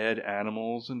them dead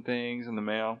animals and things in the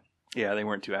mail. Yeah, they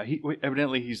weren't too happy.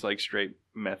 Evidently, he's like straight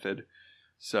method.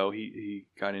 So he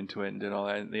got into it and did all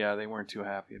that. Yeah, they weren't too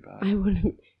happy about it. I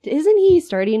wouldn't. Isn't he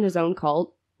starting his own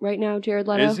cult right now, Jared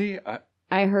Leto? Is he?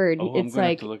 I heard. Oh, it's I'm gonna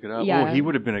like have to look it up. Yeah, he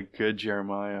would have been a good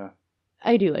Jeremiah.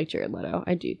 I do like Jared Leto.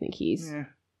 I do think he's. Yeah.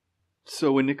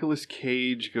 So when Nicolas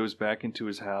Cage goes back into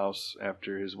his house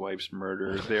after his wife's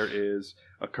murder, there is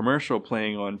a commercial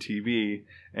playing on TV,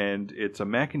 and it's a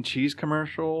mac and cheese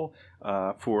commercial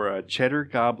for a cheddar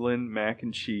goblin mac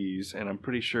and cheese, and I'm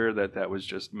pretty sure that was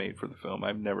just made for the film.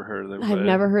 I've never heard of it. I've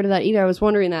never heard of that either. I was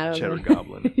wondering that. Cheddar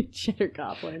Goblin. Cheddar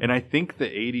Goblin. And I think the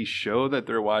 80s show that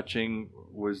they're watching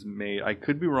was made, I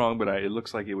could be wrong, but it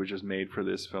looks like it was just made for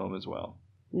this film as well.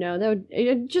 No,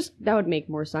 that would make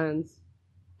more sense.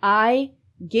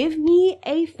 Give me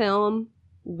a film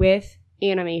with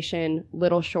animation,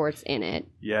 little shorts in it.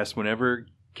 Yes, whenever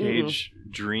Cage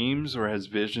dreams or has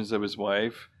visions of his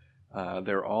wife,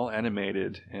 they're all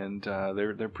animated, and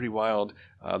they're pretty wild.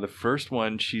 The first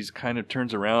one, she's kind of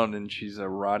turns around and she's a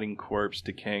rotting corpse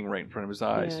decaying right in front of his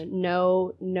eyes. Yeah,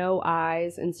 no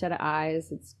eyes. Instead of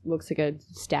eyes, it looks like a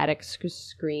static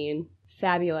screen.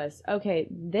 Fabulous. Okay,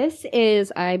 this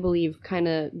is, I believe, kind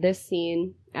of this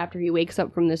scene after he wakes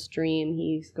up from this dream.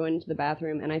 He's going into the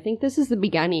bathroom, and I think this is the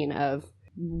beginning of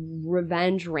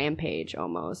revenge rampage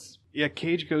almost. Yeah,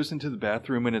 Cage goes into the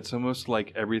bathroom, and it's almost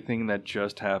like everything that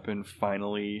just happened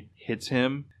finally hits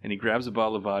him, and he grabs a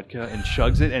bottle of vodka and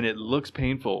chugs it, and it looks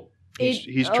painful.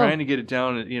 He's trying to get it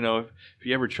down. You know, if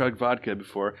you ever chugged vodka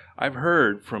before, I've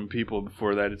heard from people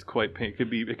before that it's quite painful.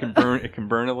 It can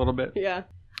burn a little bit. Yeah.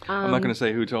 I'm not going to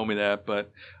say who told me that,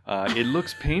 but it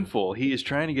looks painful. He is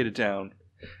trying to get it down.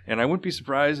 And I wouldn't be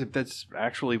surprised if that's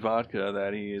actually vodka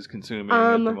that he is consuming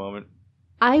at the moment.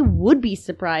 I would be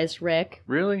surprised, Rick.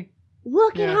 Really?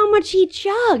 Look at how much he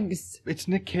chugs. It's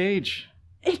Nick Cage.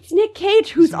 It's Nick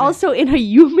Cage, who's also in a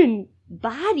human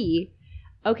body.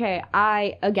 Okay,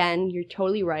 again, you're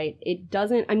totally right. It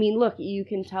doesn't, I mean, look, you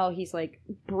can tell he's like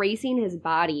bracing his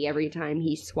body every time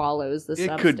he swallows the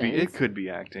substance. It could be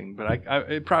acting, but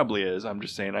it probably is. I'm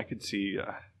just saying, I could see.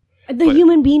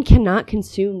 Human being cannot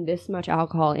consume this much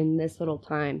alcohol in this little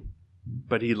time.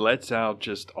 But he lets out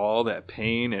just all that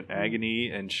pain and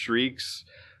agony and shrieks.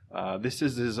 This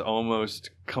is his almost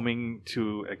coming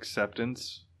to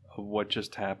acceptance of what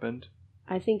just happened.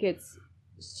 I think it's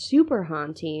super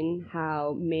haunting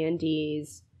how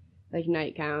Mandy's like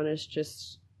nightgown is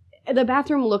just, the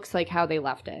bathroom looks like how they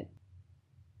left it.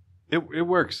 It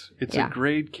works. It's a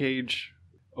great Cage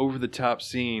over the top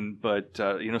scene, but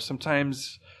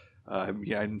sometimes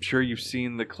I'm sure you've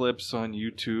seen the clips on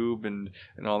YouTube and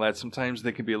all that. Sometimes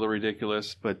they can be a little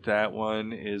ridiculous, but that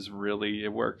one is really,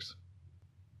 it works.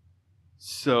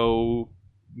 So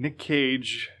Nick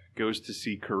Cage goes to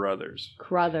see Carruthers.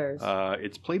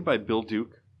 It's played by Bill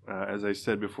Duke, as I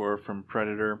said before, from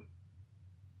Predator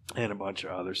and a bunch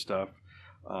of other stuff.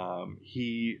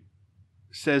 He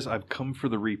says, "I've come for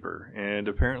the Reaper," and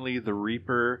apparently the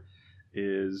Reaper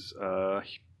is a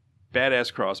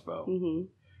badass crossbow.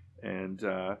 Mm-hmm.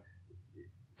 And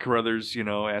Carruthers,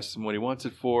 asks him what he wants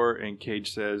it for, and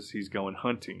Cage says he's going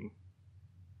hunting.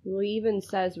 Well, he even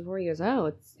says before, he goes,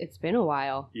 "Oh, it's been a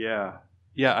while." Yeah.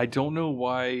 I don't know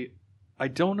why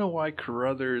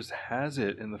Carruthers has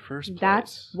it in the first place.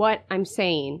 That's what I'm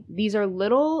saying. These are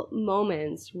little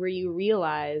moments where you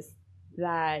realize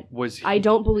that I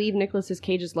don't believe Nicolas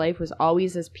Cage's life was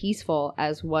always as peaceful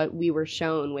as what we were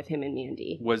shown with him and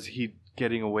Mandy. Was he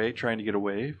trying to get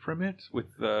away from it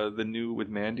with with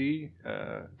Mandy?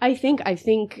 I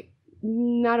think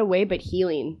Not away, but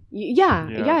healing.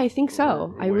 Yeah, I think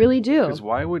so. I Wait, really do. Because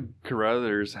why would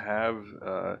Carruthers have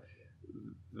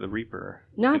the Reaper?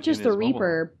 Not just the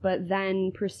Reaper, but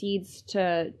then proceeds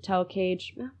to tell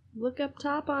Cage, look up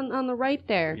top on the right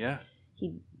there. Yeah.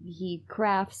 He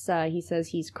crafts, he says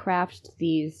he's crafted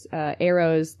these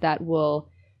arrows that will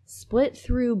split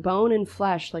through bone and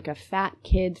flesh like a fat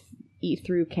kid eat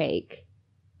through cake.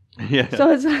 Yeah.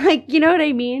 So it's like, you know what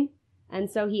I mean? And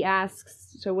so he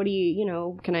asks, so what do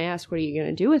you, can I ask, what are you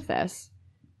going to do with this?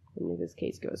 And Nicolas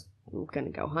Cage goes, I'm going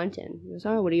to go hunting. He goes,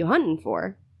 oh, what are you hunting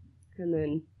for? And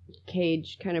then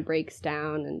Cage kind of breaks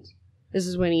down, and this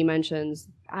is when he mentions,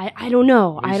 I don't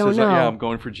know. I don't know. Yeah, I'm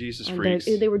going for Jesus freaks.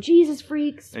 They were Jesus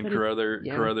freaks. And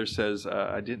Carruthers says,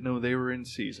 I didn't know they were in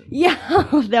season.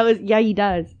 Yeah, he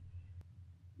does.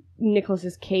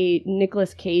 Nicolas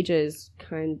Cage's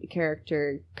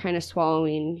character kind of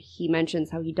swallowing. He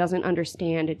mentions how he doesn't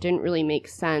understand. It didn't really make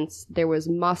sense. There was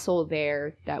muscle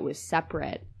there that was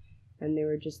separate, and they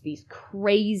were just these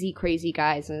crazy, crazy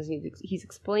guys. And as he's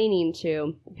explaining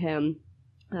to him,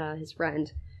 his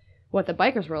friend, what the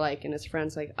bikers were like, and his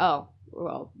friend's like, "Oh,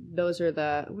 well, those are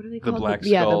what are they called? The Black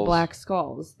Skulls. Yeah, the Black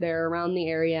Skulls. They're around the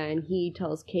area." And he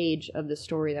tells Cage of the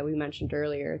story that we mentioned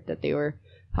earlier, that they were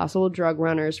possible drug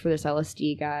runners for this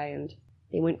LSD guy, and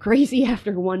they went crazy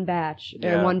after one bad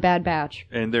batch.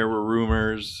 And there were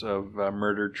rumors of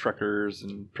murdered truckers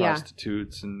and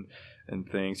prostitutes and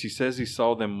things. He says he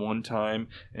saw them one time,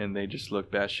 and they just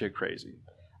looked batshit crazy.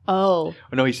 Oh.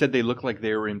 No, he said they looked like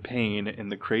they were in pain,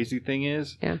 and the crazy thing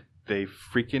is, they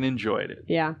freaking enjoyed it.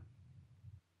 Yeah.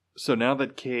 So now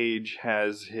that Cage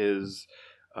has his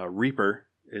Reaper,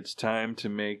 it's time to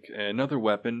make another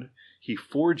weapon. He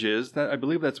forges that. I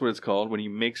believe that's what it's called when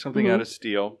you make something out of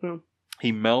steel. Mm-hmm.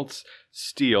 He melts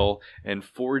steel and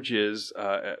forges.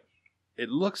 It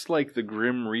looks like the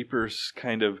Grim Reaper's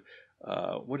kind of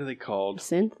what are they called?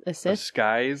 A scythe.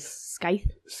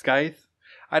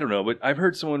 I don't know, but I've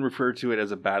heard someone refer to it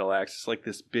as a battle axe. It's like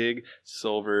this big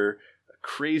silver,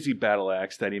 crazy battle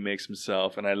axe that he makes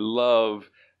himself, and I love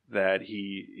that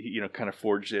he kind of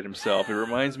forged it himself. It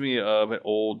reminds me of an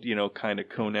old, kind of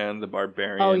Conan the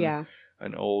Barbarian. Oh, yeah.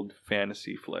 An old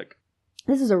fantasy flick.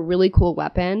 This is a really cool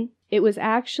weapon. It was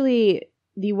actually,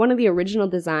 one of the original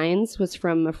designs was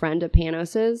from a friend of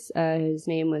Panos's. His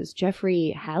name was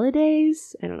Jeffrey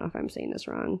Hallidays. I don't know if I'm saying this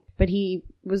wrong. But he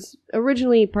was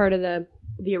originally part of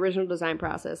the original design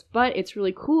process. But it's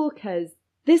really cool because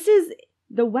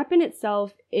the weapon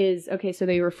itself is, okay, so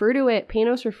they refer to it,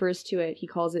 Panos refers to it, he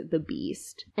calls it the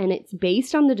Beast. And it's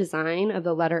based on the design of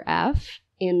the letter F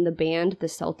in the band, the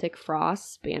Celtic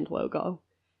Frost band logo.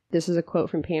 This is a quote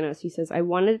from Panos. He says, "I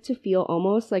wanted it to feel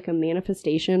almost like a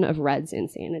manifestation of Red's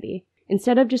insanity.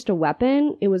 Instead of just a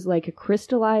weapon, it was like a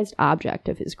crystallized object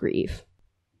of his grief."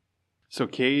 So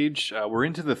Cage, we're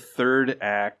into the third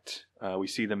act. We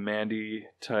see the Mandy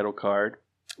title card,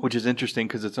 which is interesting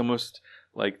because it's almost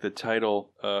like the title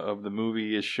of the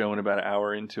movie is shown about an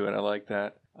hour into it. I like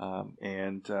that.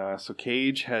 So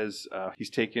Cage has, he's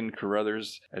taken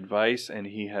Carruthers' advice, and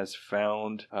he has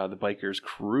found the bikers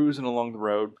cruising along the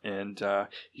road, and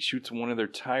he shoots one of their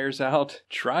tires out,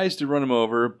 tries to run him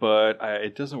over, but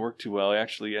it doesn't work too well. He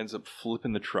actually ends up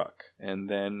flipping the truck, and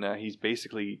then he's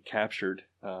basically captured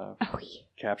by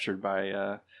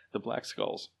the Black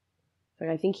Skulls.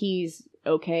 I think he's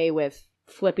okay with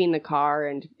flipping the car,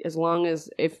 and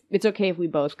if it's okay if we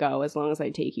both go, as long as I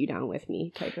take you down with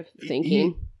me, type of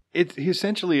thinking. He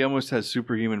essentially almost has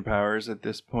superhuman powers at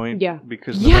this point. Yeah.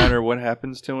 Because no matter what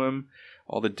happens to him,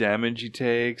 all the damage he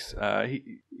takes,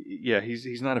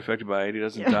 he's not affected by it. He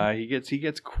doesn't die. He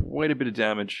gets quite a bit of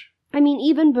damage. I mean,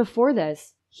 even before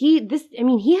this, he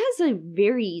has a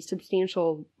very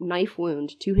substantial knife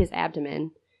wound to his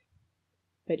abdomen.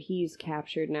 But he's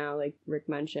captured now, like Rick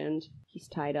mentioned. He's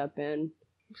tied up in,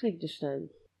 looks like just a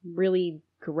really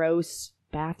gross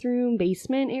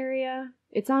basement area.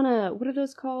 It's on what are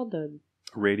those called? The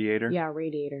radiator? Yeah,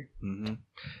 radiator. Mm-hmm.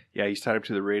 Yeah, he's tied up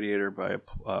to the radiator by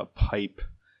a pipe.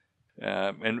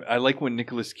 And I like when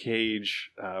Nicolas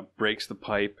Cage breaks the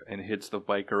pipe and hits the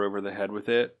biker over the head with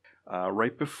it.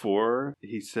 Right before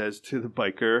he says to the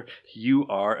biker, "You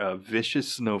are a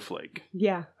vicious snowflake."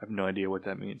 Yeah. I have no idea what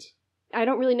that means. I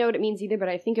don't really know what it means either, but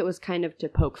I think it was kind of to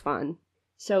poke fun.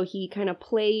 So he kind of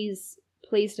plays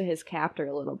to his captor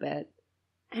a little bit.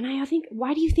 And I think,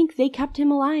 why do you think they kept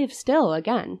him alive still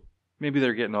again? Maybe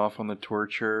they're getting off on the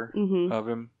torture of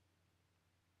him.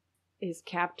 His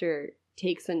captor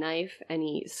takes a knife and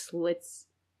he slices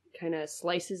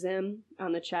him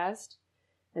on the chest.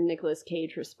 And Nicolas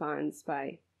Cage responds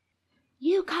by,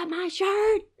 "You cut my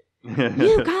shirt!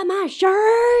 You cut my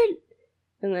shirt!"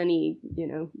 And then he,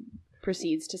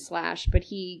 proceeds to slash. But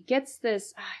he gets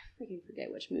this, I freaking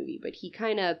forget which movie, but he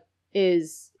kind of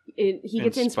he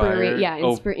gets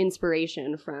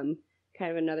inspiration from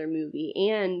kind of another movie.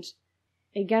 And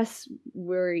I guess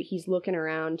where he's looking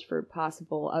around for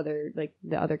possible other, like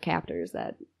the other captors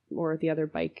or the other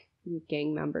bike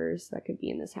gang members that could be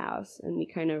in this house. And we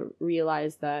kind of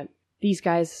realize that these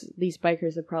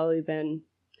bikers have probably been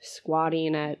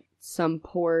squatting at some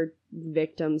poor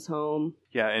victim's home.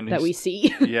 Yeah, and we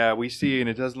see. Yeah, we see, and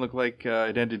it doesn't look like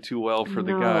it ended too well for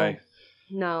the guy.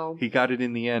 No. He got it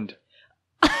in the end.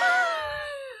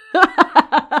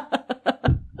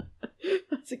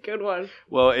 That's a good one.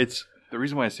 Well, it's the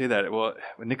reason why I say that. Well,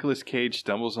 when Nicolas Cage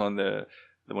stumbles on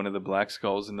one of the black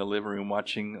skulls in the living room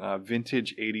watching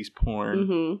vintage 80s porn,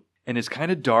 mm-hmm. and it's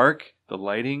kind of dark. The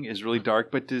lighting is really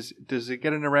dark, but does it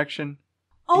get an erection?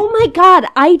 Oh my god,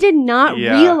 I did not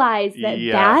realize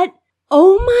that.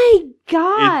 Oh my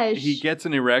gosh. He gets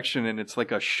an erection and it's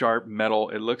like a sharp metal.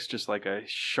 It looks just like a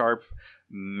sharp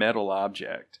metal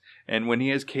object. And when he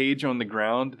has Cage on the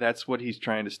ground, that's what he's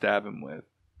trying to stab him with.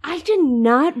 I did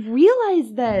not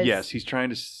realize this. Yes, he's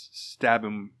trying to stab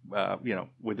him,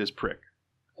 with his prick.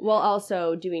 While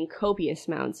also doing copious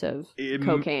amounts of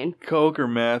cocaine. Coke or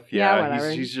meth, yeah.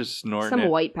 Whatever. He's just snorting some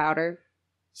white powder.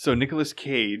 So Nicolas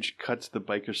Cage cuts the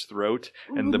biker's throat,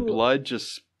 and the blood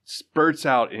just spurts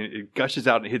out, and it gushes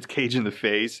out and hits Cage in the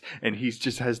face, and he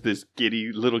just has this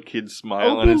giddy little kid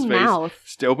smile on his face.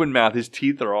 Open mouth. His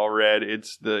teeth are all red.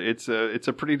 It's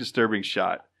a pretty disturbing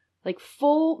shot. Like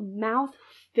full mouth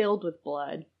filled with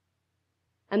blood.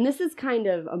 And this is kind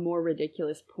of a more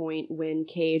ridiculous point when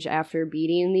Cage, after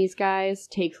beating these guys,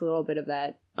 takes a little bit of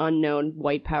that unknown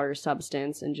white powder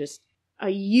substance and just a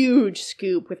huge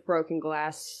scoop with broken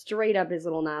glass straight up his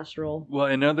little nostril. Well,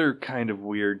 another kind of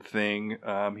weird thing,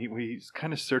 he's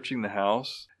kind of searching the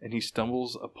house, and he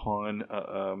stumbles upon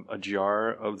a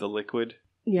jar of the liquid,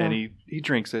 and he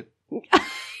drinks it.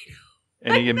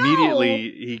 And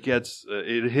he gets,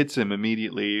 it hits him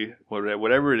immediately,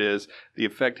 whatever it is, the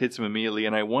effect hits him immediately,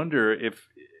 and I wonder if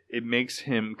it makes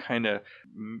him kind of,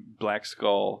 Black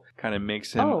Skull kind of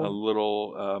makes him a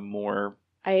little more...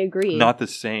 I agree. Not the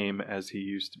same as he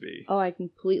used to be. Oh, I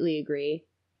completely agree.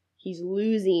 He's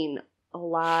losing a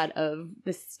lot of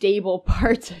the stable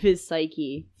parts of his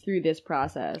psyche through this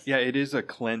process. Yeah, it is a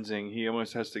cleansing. He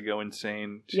almost has to go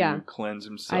insane to cleanse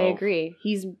himself. I agree.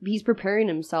 He's preparing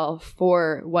himself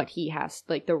for what he has,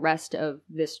 like the rest of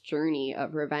this journey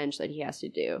of revenge that he has to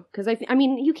do. Because I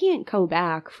mean, you can't go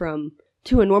back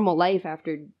to a normal life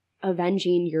after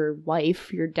avenging your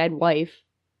dead wife.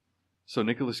 So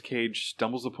Nicolas Cage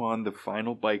stumbles upon the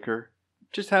final biker,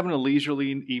 just having a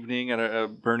leisurely evening at a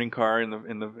burning car in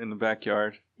the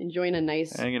backyard, enjoying a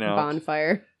nice hanging out.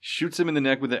 Bonfire. Shoots him in the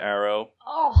neck with an arrow.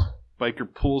 Oh! Biker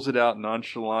pulls it out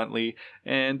nonchalantly,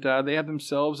 and they have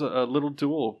themselves a little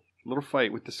duel, a little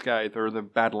fight with the scythe or the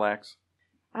battle axe.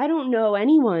 I don't know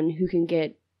anyone who can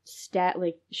get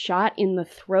shot in the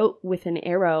throat with an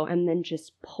arrow and then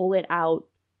just pull it out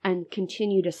and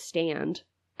continue to stand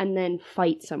and then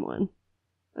fight someone.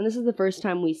 And this is the first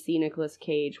time we see Nicolas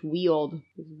Cage wield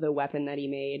the weapon that he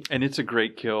made. And it's a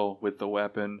great kill with the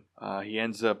weapon. He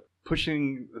ends up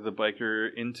pushing the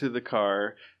biker into the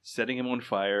car, setting him on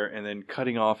fire, and then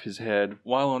cutting off his head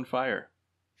while on fire.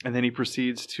 And then he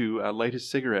proceeds to light his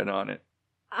cigarette on it.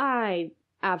 I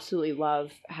absolutely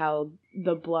love how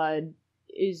the blood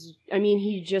is... I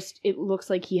mean, it looks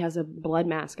like he has a blood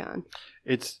mask on.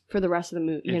 It's for the rest of the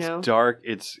movie, It's dark.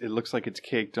 It looks like it's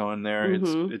caked on there.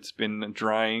 Mm-hmm. It's been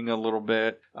drying a little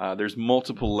bit. There's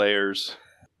multiple layers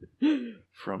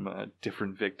from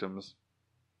different victims.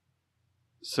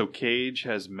 So Cage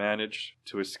has managed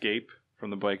to escape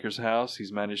from the biker's house.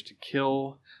 He's managed to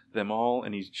kill them all,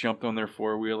 and he's jumped on their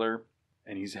four-wheeler,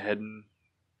 and he's heading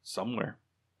somewhere.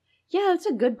 Yeah, that's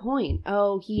a good point.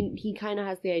 Oh, he kind of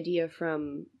has the idea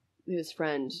from his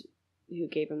friend who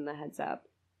gave him the heads up.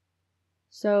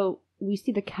 So we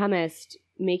see the chemist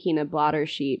making a blotter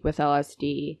sheet with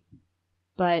LSD,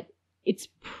 but it's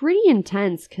pretty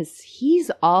intense because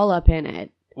he's all up in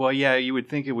it. Well, yeah, you would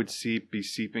think it would be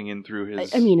seeping in through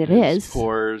his, his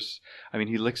pores. I mean,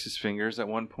 he licks his fingers at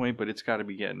one point, but it's got to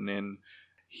be getting in.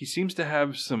 He seems to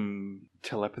have some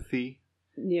telepathy.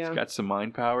 Yeah. He's got some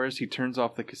mind powers. He turns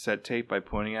off the cassette tape by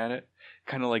pointing at it.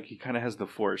 Kind of like he kind of has the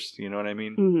Force, you know what I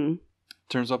mean? Mm-hmm.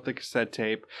 Turns off the cassette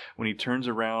tape. When he turns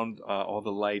around, all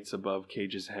the lights above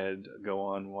Cage's head go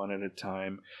on one at a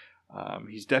time.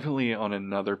 He's definitely on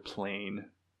another plane.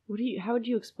 How would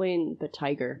you explain the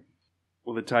tiger?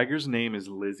 Well, the tiger's name is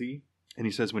Lizzie, and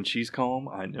he says, when she's calm,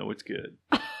 I know it's good.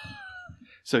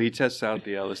 So he tests out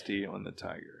the LSD on the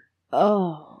tiger.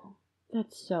 Oh,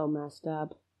 that's so messed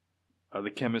up. The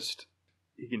chemist,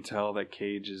 he can tell that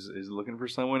Cage is looking for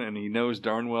someone, and he knows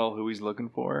darn well who he's looking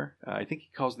for. I think he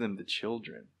calls them the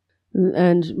children.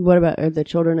 And what about the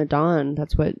Children of Dawn?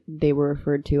 That's what they were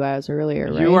referred to as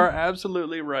earlier, right? You are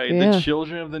absolutely right. Yeah. The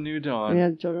Children of the New Dawn.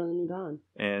 Yeah, the Children of the New Dawn.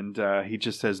 And he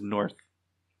just says north.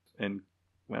 And,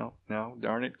 well, now,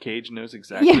 darn it, Cage knows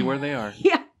exactly where they are.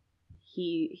 Yeah.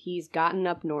 He's gotten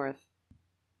up north.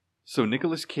 So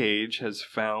Nicolas Cage has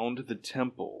found the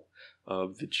temple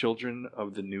of the Children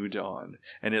of the New Dawn.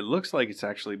 And it looks like it's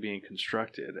actually being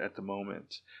constructed at the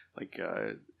moment. Like,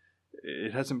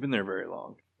 it hasn't been there very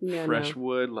long. Yeah, Fresh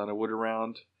wood, a lot of wood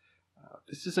around.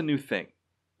 This is a new thing.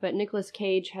 But Nicolas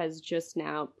Cage has just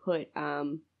now put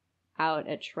out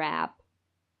a trap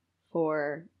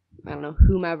for, I don't know,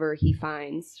 whomever he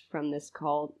finds from this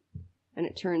cult. And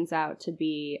it turns out to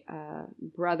be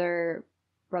Brother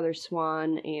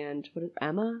Swan and, what is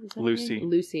Emma? Is that Lucy. her name?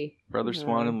 Lucy. Brother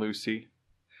Swan and Lucy.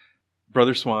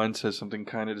 Brother Swan says something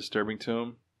kind of disturbing to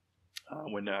him.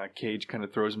 When Cage kind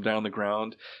of throws him down on the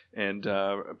ground, and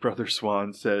Brother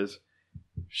Swan says,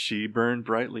 "She burned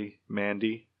brightly,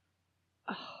 Mandy."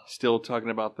 Oh. Still talking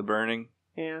about the burning.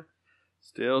 Yeah.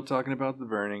 Still talking about the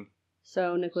burning.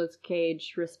 So Nicolas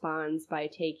Cage responds by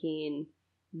taking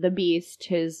the Beast,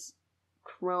 his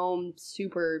chrome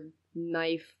super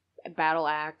knife battle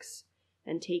axe,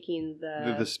 and taking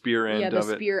the spear end of it. Yeah,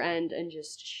 the spear end, and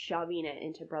just shoving it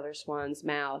into Brother Swan's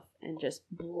mouth, and just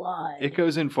blood. It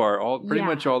goes in far, pretty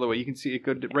much all the way. You can see it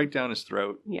go right down his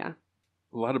throat. Yeah.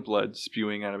 A lot of blood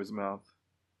spewing out of his mouth.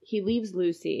 He leaves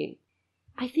Lucy.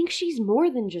 I think she's more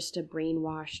than just a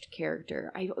brainwashed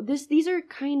character. These are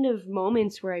kind of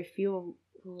moments where I feel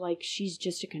like she's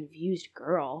just a confused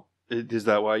girl. Is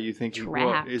that why you think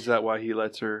trapped? Is that why he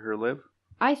lets her live?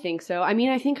 I think so. I mean,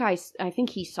 I think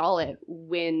he saw it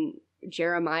when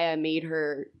Jeremiah made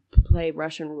her play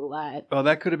Russian roulette. Oh,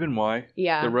 that could have been why.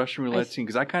 Yeah. The Russian roulette scene,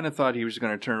 because I kind of thought he was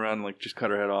going to turn around and like just cut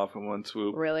her head off in one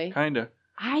swoop. Really? Kind of.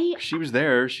 She was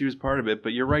there. She was part of it.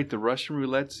 But you're right. The Russian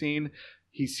roulette scene,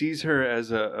 he sees her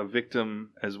as a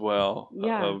victim as well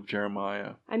of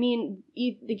Jeremiah. I mean,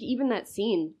 even that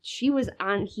scene, she was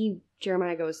on.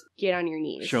 Jeremiah goes, "Get on your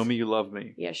knees. Show me you love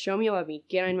me." Yeah, show me you love me.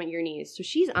 Get on your knees. So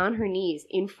she's on her knees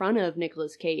in front of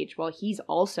Nicolas Cage while he's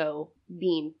also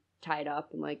being tied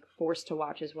up and like forced to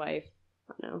watch his wife.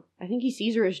 I don't know. I think he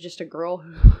sees her as just a girl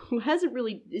who hasn't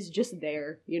really, is just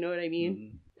there. You know what I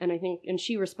mean? Mm-hmm. And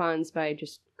she responds by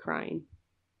just crying.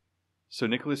 So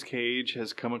Nicolas Cage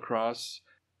has come across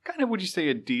kind of, would you say,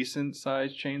 a decent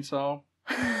sized chainsaw?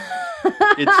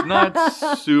 It's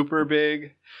not super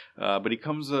big, but he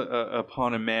comes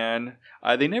upon a man.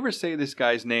 They never say this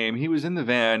guy's name. He was in the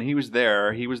van. He was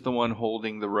there. He was the one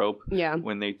holding the rope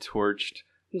when they torched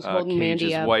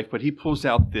Cage's wife. But he pulls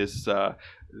out this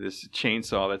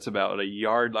chainsaw that's about a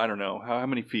yard. I don't know. How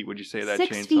many feet would you say that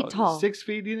 6 chainsaw is? feet tall. 6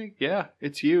 feet, do you think? Yeah,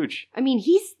 it's huge. I mean,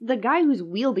 the guy who's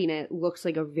wielding it looks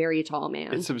like a very tall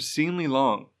man. It's obscenely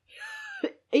long.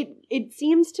 It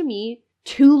seems to me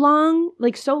too long,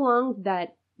 like so long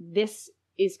that this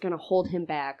is going to hold him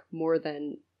back more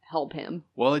than help him.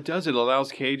 Well, it does. It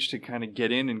allows Cage to kind of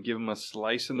get in and give him a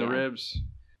slice in the ribs.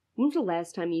 When's the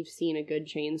last time you've seen a good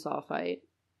chainsaw fight?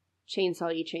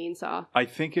 Chainsaw. I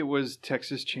think it was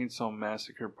Texas Chainsaw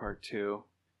Massacre Part 2.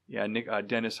 Yeah,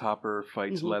 Dennis Hopper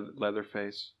fights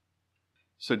Leatherface.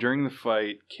 So during the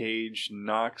fight, Cage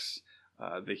knocks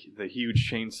the huge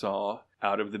chainsaw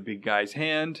out of the big guy's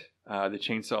hand. The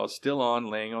chainsaw is still on,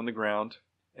 laying on the ground.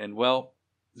 And well,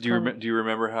 do you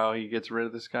remember how he gets rid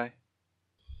of this guy?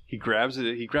 He grabs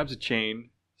it. He grabs a chain,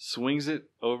 swings it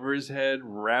over his head,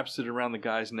 wraps it around the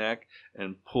guy's neck,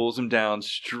 and pulls him down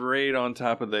straight on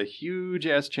top of the huge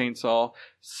ass chainsaw,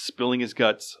 spilling his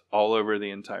guts all over the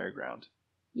entire ground.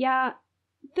 Yeah,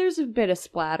 there's a bit of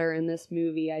splatter in this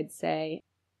movie, I'd say.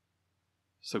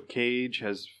 So Cage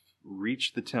has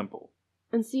reached the temple.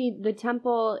 And see, the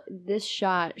temple, this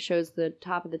shot shows the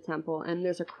top of the temple, and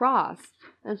there's a cross.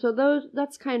 And so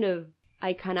that's kind of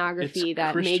iconography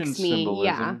that Christian makes me,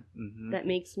 symbolism. That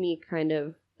makes me kind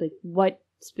of, like, what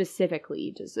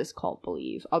specifically does this cult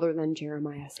believe, other than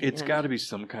Jeremiah's hand? It's got to be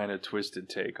some kind of twisted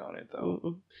take on it,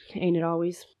 though. Ain't it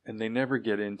always? And they never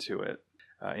get into it.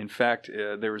 In fact,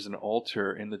 there was an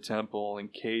altar in the temple,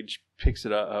 and Cage picks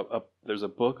it up. There's a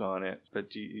book on it,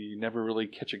 but you never really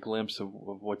catch a glimpse of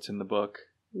what's in the book.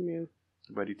 Yeah.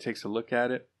 But he takes a look at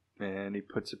it, and he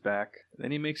puts it back. Then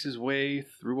he makes his way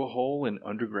through a hole and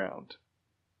underground.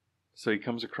 So he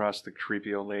comes across the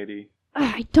creepy old lady.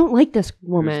 I don't like this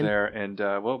woman. Who's there, and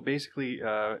basically,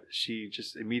 she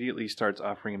just immediately starts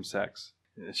offering him sex.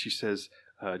 She says,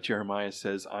 Jeremiah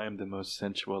says, "I am the most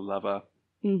sensual lover,"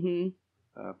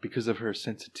 because of her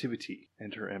sensitivity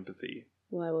and her empathy.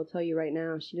 Well, I will tell you right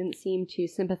now, she didn't seem too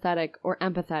sympathetic or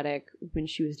empathetic when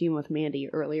she was dealing with Mandy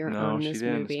earlier on in this movie.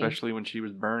 No, she didn't, especially when she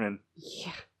was burning.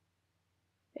 Yeah.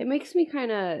 It makes me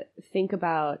kind of think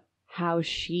about how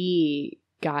she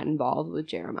got involved with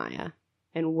Jeremiah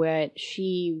and what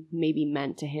she maybe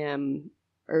meant to him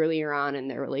earlier on in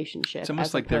their relationship. It's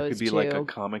almost like there could be like a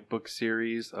comic book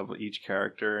series of each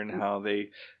character and how they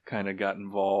kind of got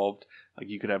involved. Like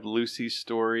you could have Lucy's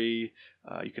story,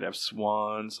 you could have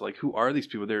Swan's. Like, who are these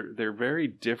people? They're very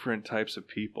different types of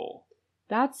people.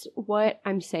 That's what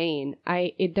I'm saying.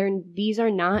 These are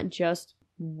not just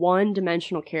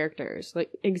one-dimensional characters.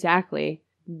 Like, exactly.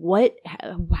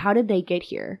 How did they get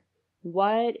here?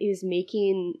 What is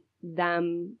making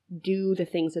them do the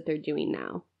things that they're doing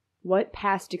now? What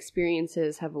past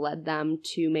experiences have led them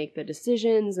to make the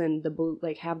decisions and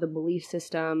have the belief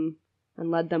system and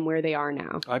led them where they are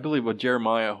now? I believe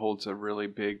Jeremiah holds a really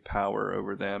big power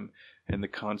over them, and the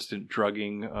constant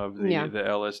drugging of the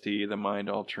LSD, the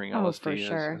mind-altering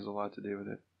LSD, has a lot to do with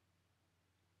it.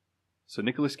 So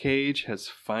Nicolas Cage has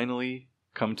finally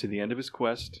come to the end of his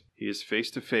quest. He is face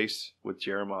to face with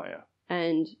Jeremiah.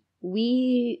 And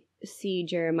we see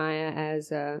Jeremiah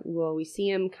as we see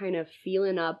him kind of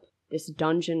feeling up this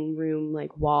dungeon room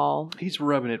wall. He's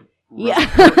rubbing it.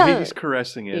 He's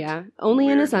caressing it. Yeah, only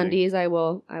in his undies. I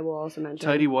will also mention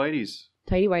tidy whities.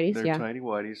 Tidy whities. They're tidy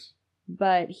whities.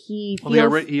 But he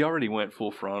feels... he already went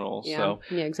full frontal. Yeah, so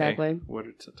yeah, exactly. Hey, what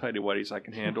tidy whities I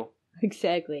can handle.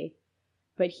 Exactly.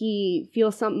 But he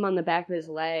feels something on the back of his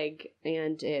leg,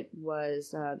 and it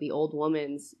was the old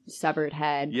woman's severed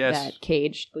head that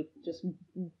Cage just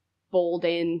bowled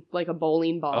in like a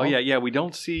bowling ball. Oh, yeah. We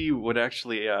don't see what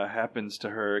actually happens to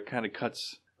her. It kind of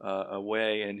cuts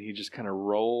away, and he just kind of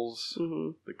rolls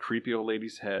the creepy old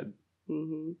lady's head.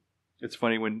 Mm-hmm. It's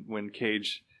funny when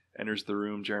Cage enters the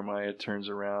room, Jeremiah turns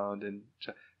around and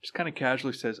just kind of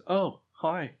casually says, "Oh,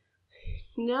 hi."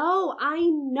 No, I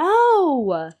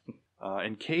know.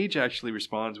 And Cage actually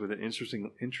responds with an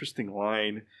interesting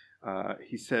line.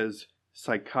 He says,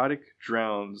 "Psychotic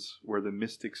drowns where the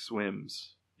mystic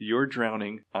swims. You're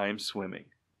drowning, I'm swimming."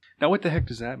 Now, what the heck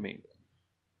does that mean?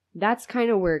 That's kind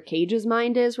of where Cage's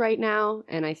mind is right now,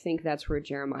 and I think that's where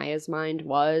Jeremiah's mind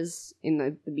was in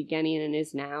the beginning and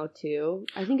is now, too.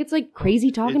 I think it's like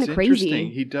crazy talking to crazy. It's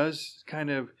interesting. He does kind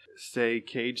of say,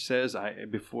 Cage says,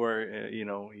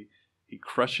 he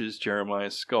crushes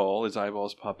Jeremiah's skull, his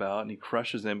eyeballs pop out, and he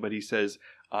crushes him, but he says,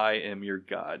 "I am your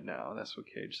God now." That's what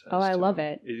Cage says. Oh, I love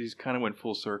it. He's kind of went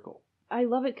full circle. I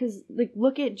love it because,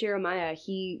 look at Jeremiah.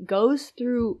 He goes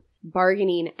through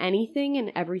bargaining anything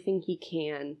and everything he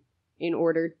can in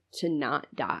order to not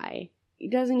die.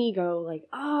 Doesn't he go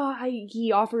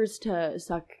he offers to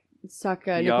suck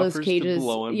Nicolas Cage's...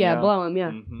 blow him. Blow him,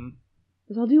 yeah. Mm-hmm.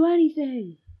 I'll do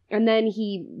anything. And then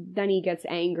he gets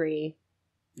angry.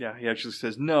 Yeah, he actually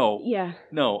says, "No. Yeah.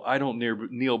 No, I don't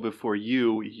kneel before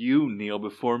you. You kneel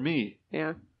before me."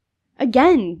 Yeah.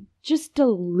 Again, just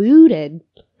deluded.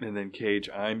 And then Cage,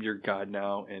 "I'm your God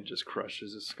now," and just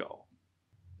crushes his skull.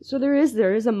 So there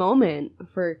is a moment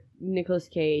for Nicolas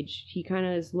Cage. He kind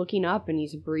of is looking up and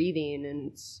he's breathing,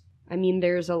 and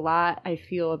there's a lot, I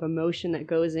feel, of emotion that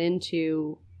goes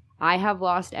into, I have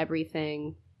lost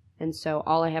everything, and so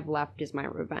all I have left is my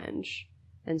revenge.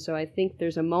 And so I think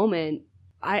there's a moment,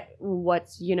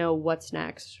 what's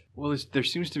next? Well, there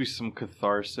seems to be some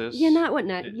catharsis. Yeah, not what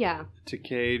next. Yeah. To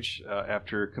Cage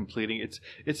after completing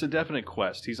it's a definite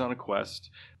quest. He's on a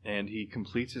quest, and he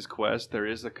completes his quest. There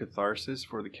is a catharsis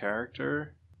for the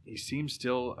character. He seems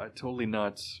still totally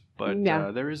nuts, but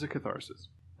there is a catharsis.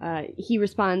 He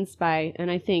responds by,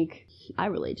 and I think I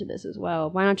relate to this as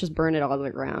well. Why not just burn it all to the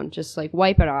ground? Just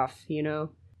wipe it off,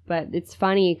 But it's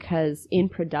funny because in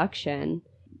production,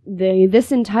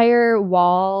 this entire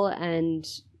wall and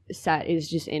set is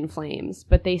just in flames,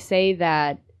 but they say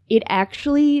that it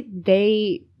actually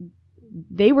they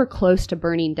were close to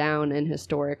burning down an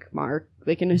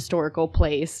historical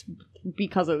place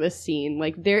because of this scene.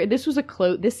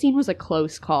 This scene was a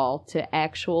close call to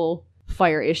actual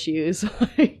fire issues.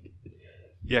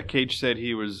 Yeah, Cage said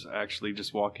he was actually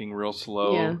just walking real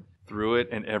slow through it,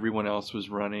 and everyone else was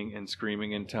running and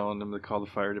screaming and telling them to call the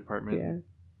fire department. Yeah.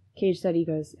 Cage said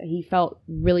he felt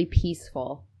really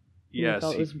peaceful. Yes,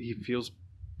 he feels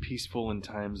peaceful in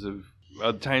times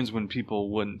when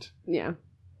people wouldn't. Yeah.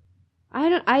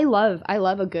 I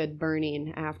love a good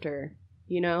burning after,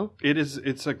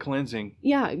 It's a cleansing.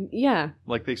 Yeah.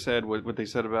 Like they said, what they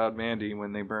said about Mandy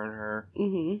when they burn her.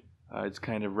 Mm-hmm. It's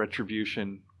kind of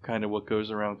retribution, kind of what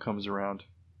goes around comes around.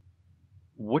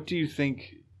 What do you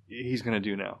think he's going to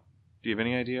do now? Do you have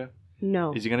any idea?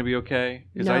 No. Is he going to be okay?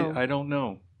 Because No. I don't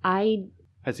know.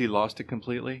 Has he lost it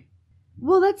completely?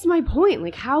 Well, that's my point.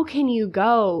 Like, how can you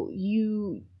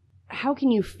how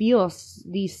can you feel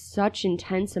these such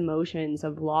intense emotions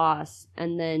of loss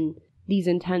and then these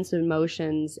intense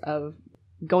emotions of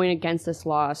going against this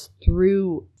loss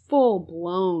through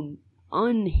full-blown,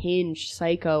 unhinged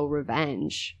psycho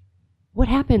revenge? What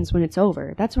happens when it's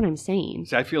over? That's what I'm saying.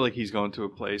 See, I feel like he's going to a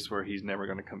place where he's never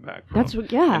going to come back from.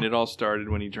 Yeah. And it all started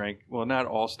when he drank, well, not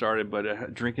all started,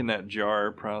 but drinking that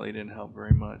jar probably didn't help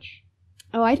very much.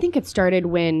 Oh, I think it started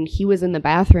when he was in the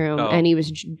bathroom and he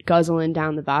was guzzling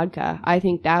down the vodka. I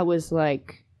think that was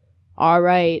like, all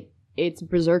right, it's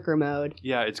berserker mode.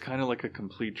 Yeah, it's kind of like a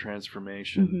complete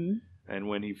transformation. And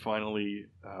when he finally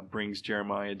brings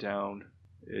Jeremiah down,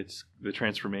 the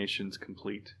transformation's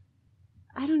complete.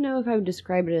 I don't know if I would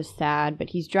describe it as sad, but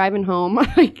he's driving home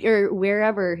or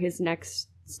wherever his next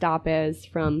stop is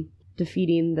from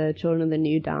defeating the Children of the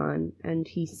New Dawn, and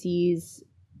he sees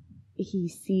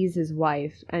his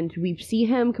wife, and we see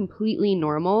him completely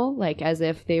normal, like as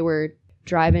if they were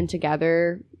driving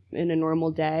together in a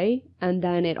normal day, and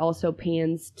then it also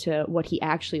pans to what he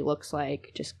actually looks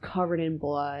like, just covered in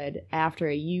blood after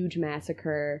a huge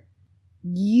massacre.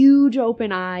 Huge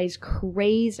open eyes, a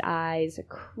crazed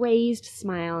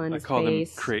smile on his face. I call them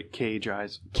cage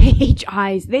eyes. Cage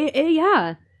eyes.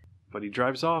 Yeah. But he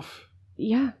drives off.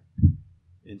 Yeah.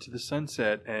 Into the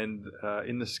sunset, and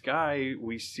in the sky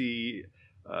we see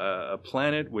a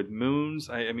planet with moons.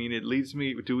 I mean, it leads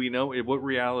me. Do we know what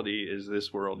reality is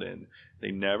this world in?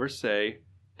 They never say.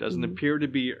 Doesn't appear to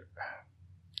be.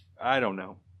 I don't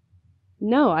know.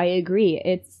 No, I agree.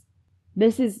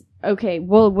 This is okay.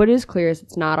 Well, what is clear is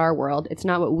it's not our world. It's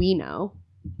not what we know.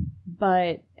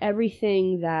 But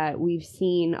everything that we've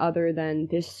seen, other than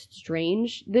this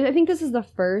strange, I think this is the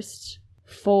first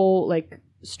full, like,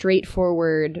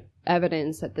 straightforward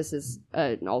evidence that this is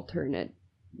an alternate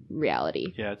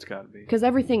reality. Yeah, it's got to be. Because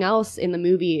everything else in the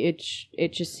movie,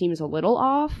 it just seems a little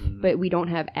off, but we don't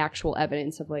have actual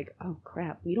evidence of like, oh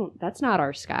crap, that's not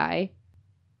our sky.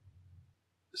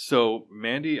 So,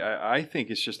 Mandy, I think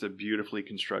it's just a beautifully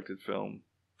constructed film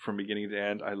from beginning to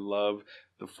end. I love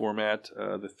the format,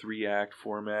 the 3-act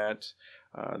format,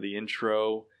 the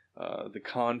intro, the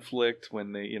conflict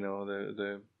when they,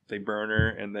 they burn her,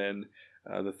 and then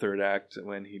the 3rd act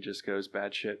when he just goes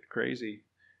batshit crazy.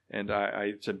 And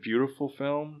it's a beautiful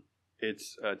film.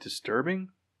 It's disturbing,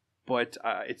 but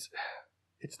it's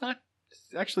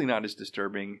actually not as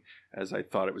disturbing as I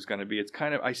thought it was going to be. It's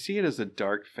I see it as a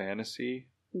dark fantasy.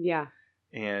 Yeah.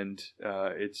 And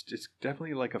it's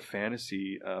definitely like a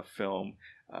fantasy film.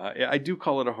 I do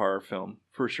call it a horror film,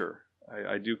 for sure.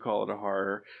 I do call it a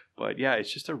horror. But yeah,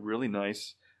 it's just a really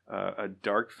nice a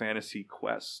dark fantasy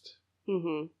quest.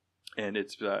 Mm-hmm. And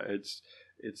it's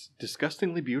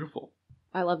disgustingly beautiful.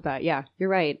 I love that. Yeah, you're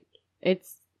right.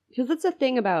 It's because that's the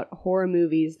thing about horror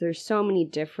movies. There's so many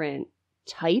different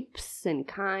types and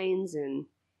kinds, and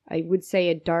I would say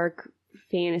a dark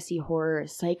fantasy horror, a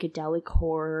psychedelic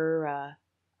horror.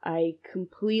 I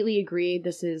completely agree.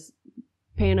 This is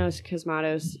Panos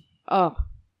Cosmatos. Oh,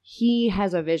 he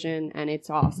has a vision, and it's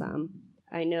awesome.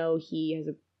 I know he has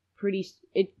a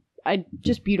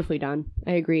just beautifully done.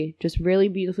 I agree. Just really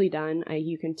beautifully done.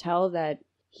 You can tell that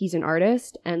he's an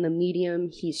artist, and the medium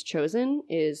he's chosen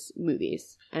is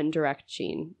movies and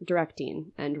directing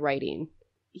and writing.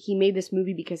 He made this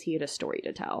movie because he had a story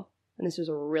to tell. And this was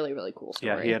a really, really cool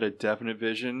story. Yeah, he had a definite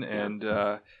vision, and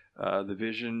the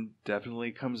vision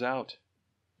definitely comes out.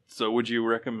 So would you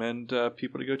recommend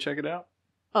people to go check it out?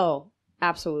 Oh,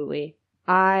 absolutely.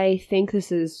 I think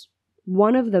this is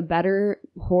one of the better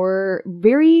horror,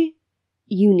 very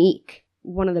unique,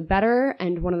 one of the better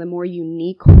and one of the more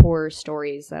unique horror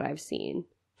stories that I've seen.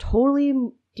 Totally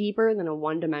deeper than a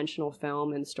one-dimensional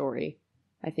film and story.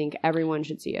 I think everyone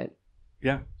should see it.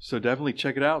 Yeah, so definitely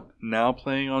check it out. Now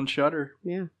playing on Shudder.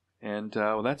 Yeah. And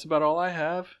well, that's about all I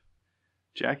have.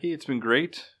 Jackie, it's been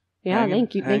great. Yeah,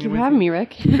 thank you. Thank you for having me,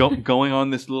 Rick. Going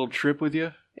on this little trip with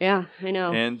you. Yeah, I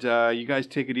know. And you guys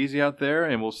take it easy out there,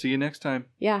 and we'll see you next time.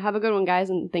 Yeah, have a good one, guys,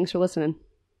 and thanks for listening.